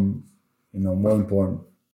become more important.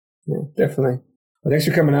 Yeah, definitely. Well, thanks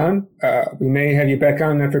for coming on. We may have you back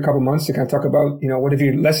on after a couple months to kind of talk about, what have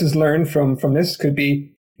your lessons learned from this? Could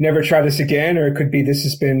be never try this again, or it could be this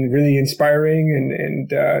has been really inspiring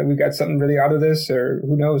and we got something really out of this, or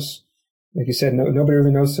who knows? Like you said, nobody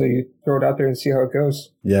really knows, so you throw it out there and see how it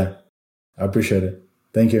goes. Yeah, I appreciate it.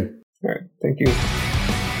 Thank you. All right. Thank you.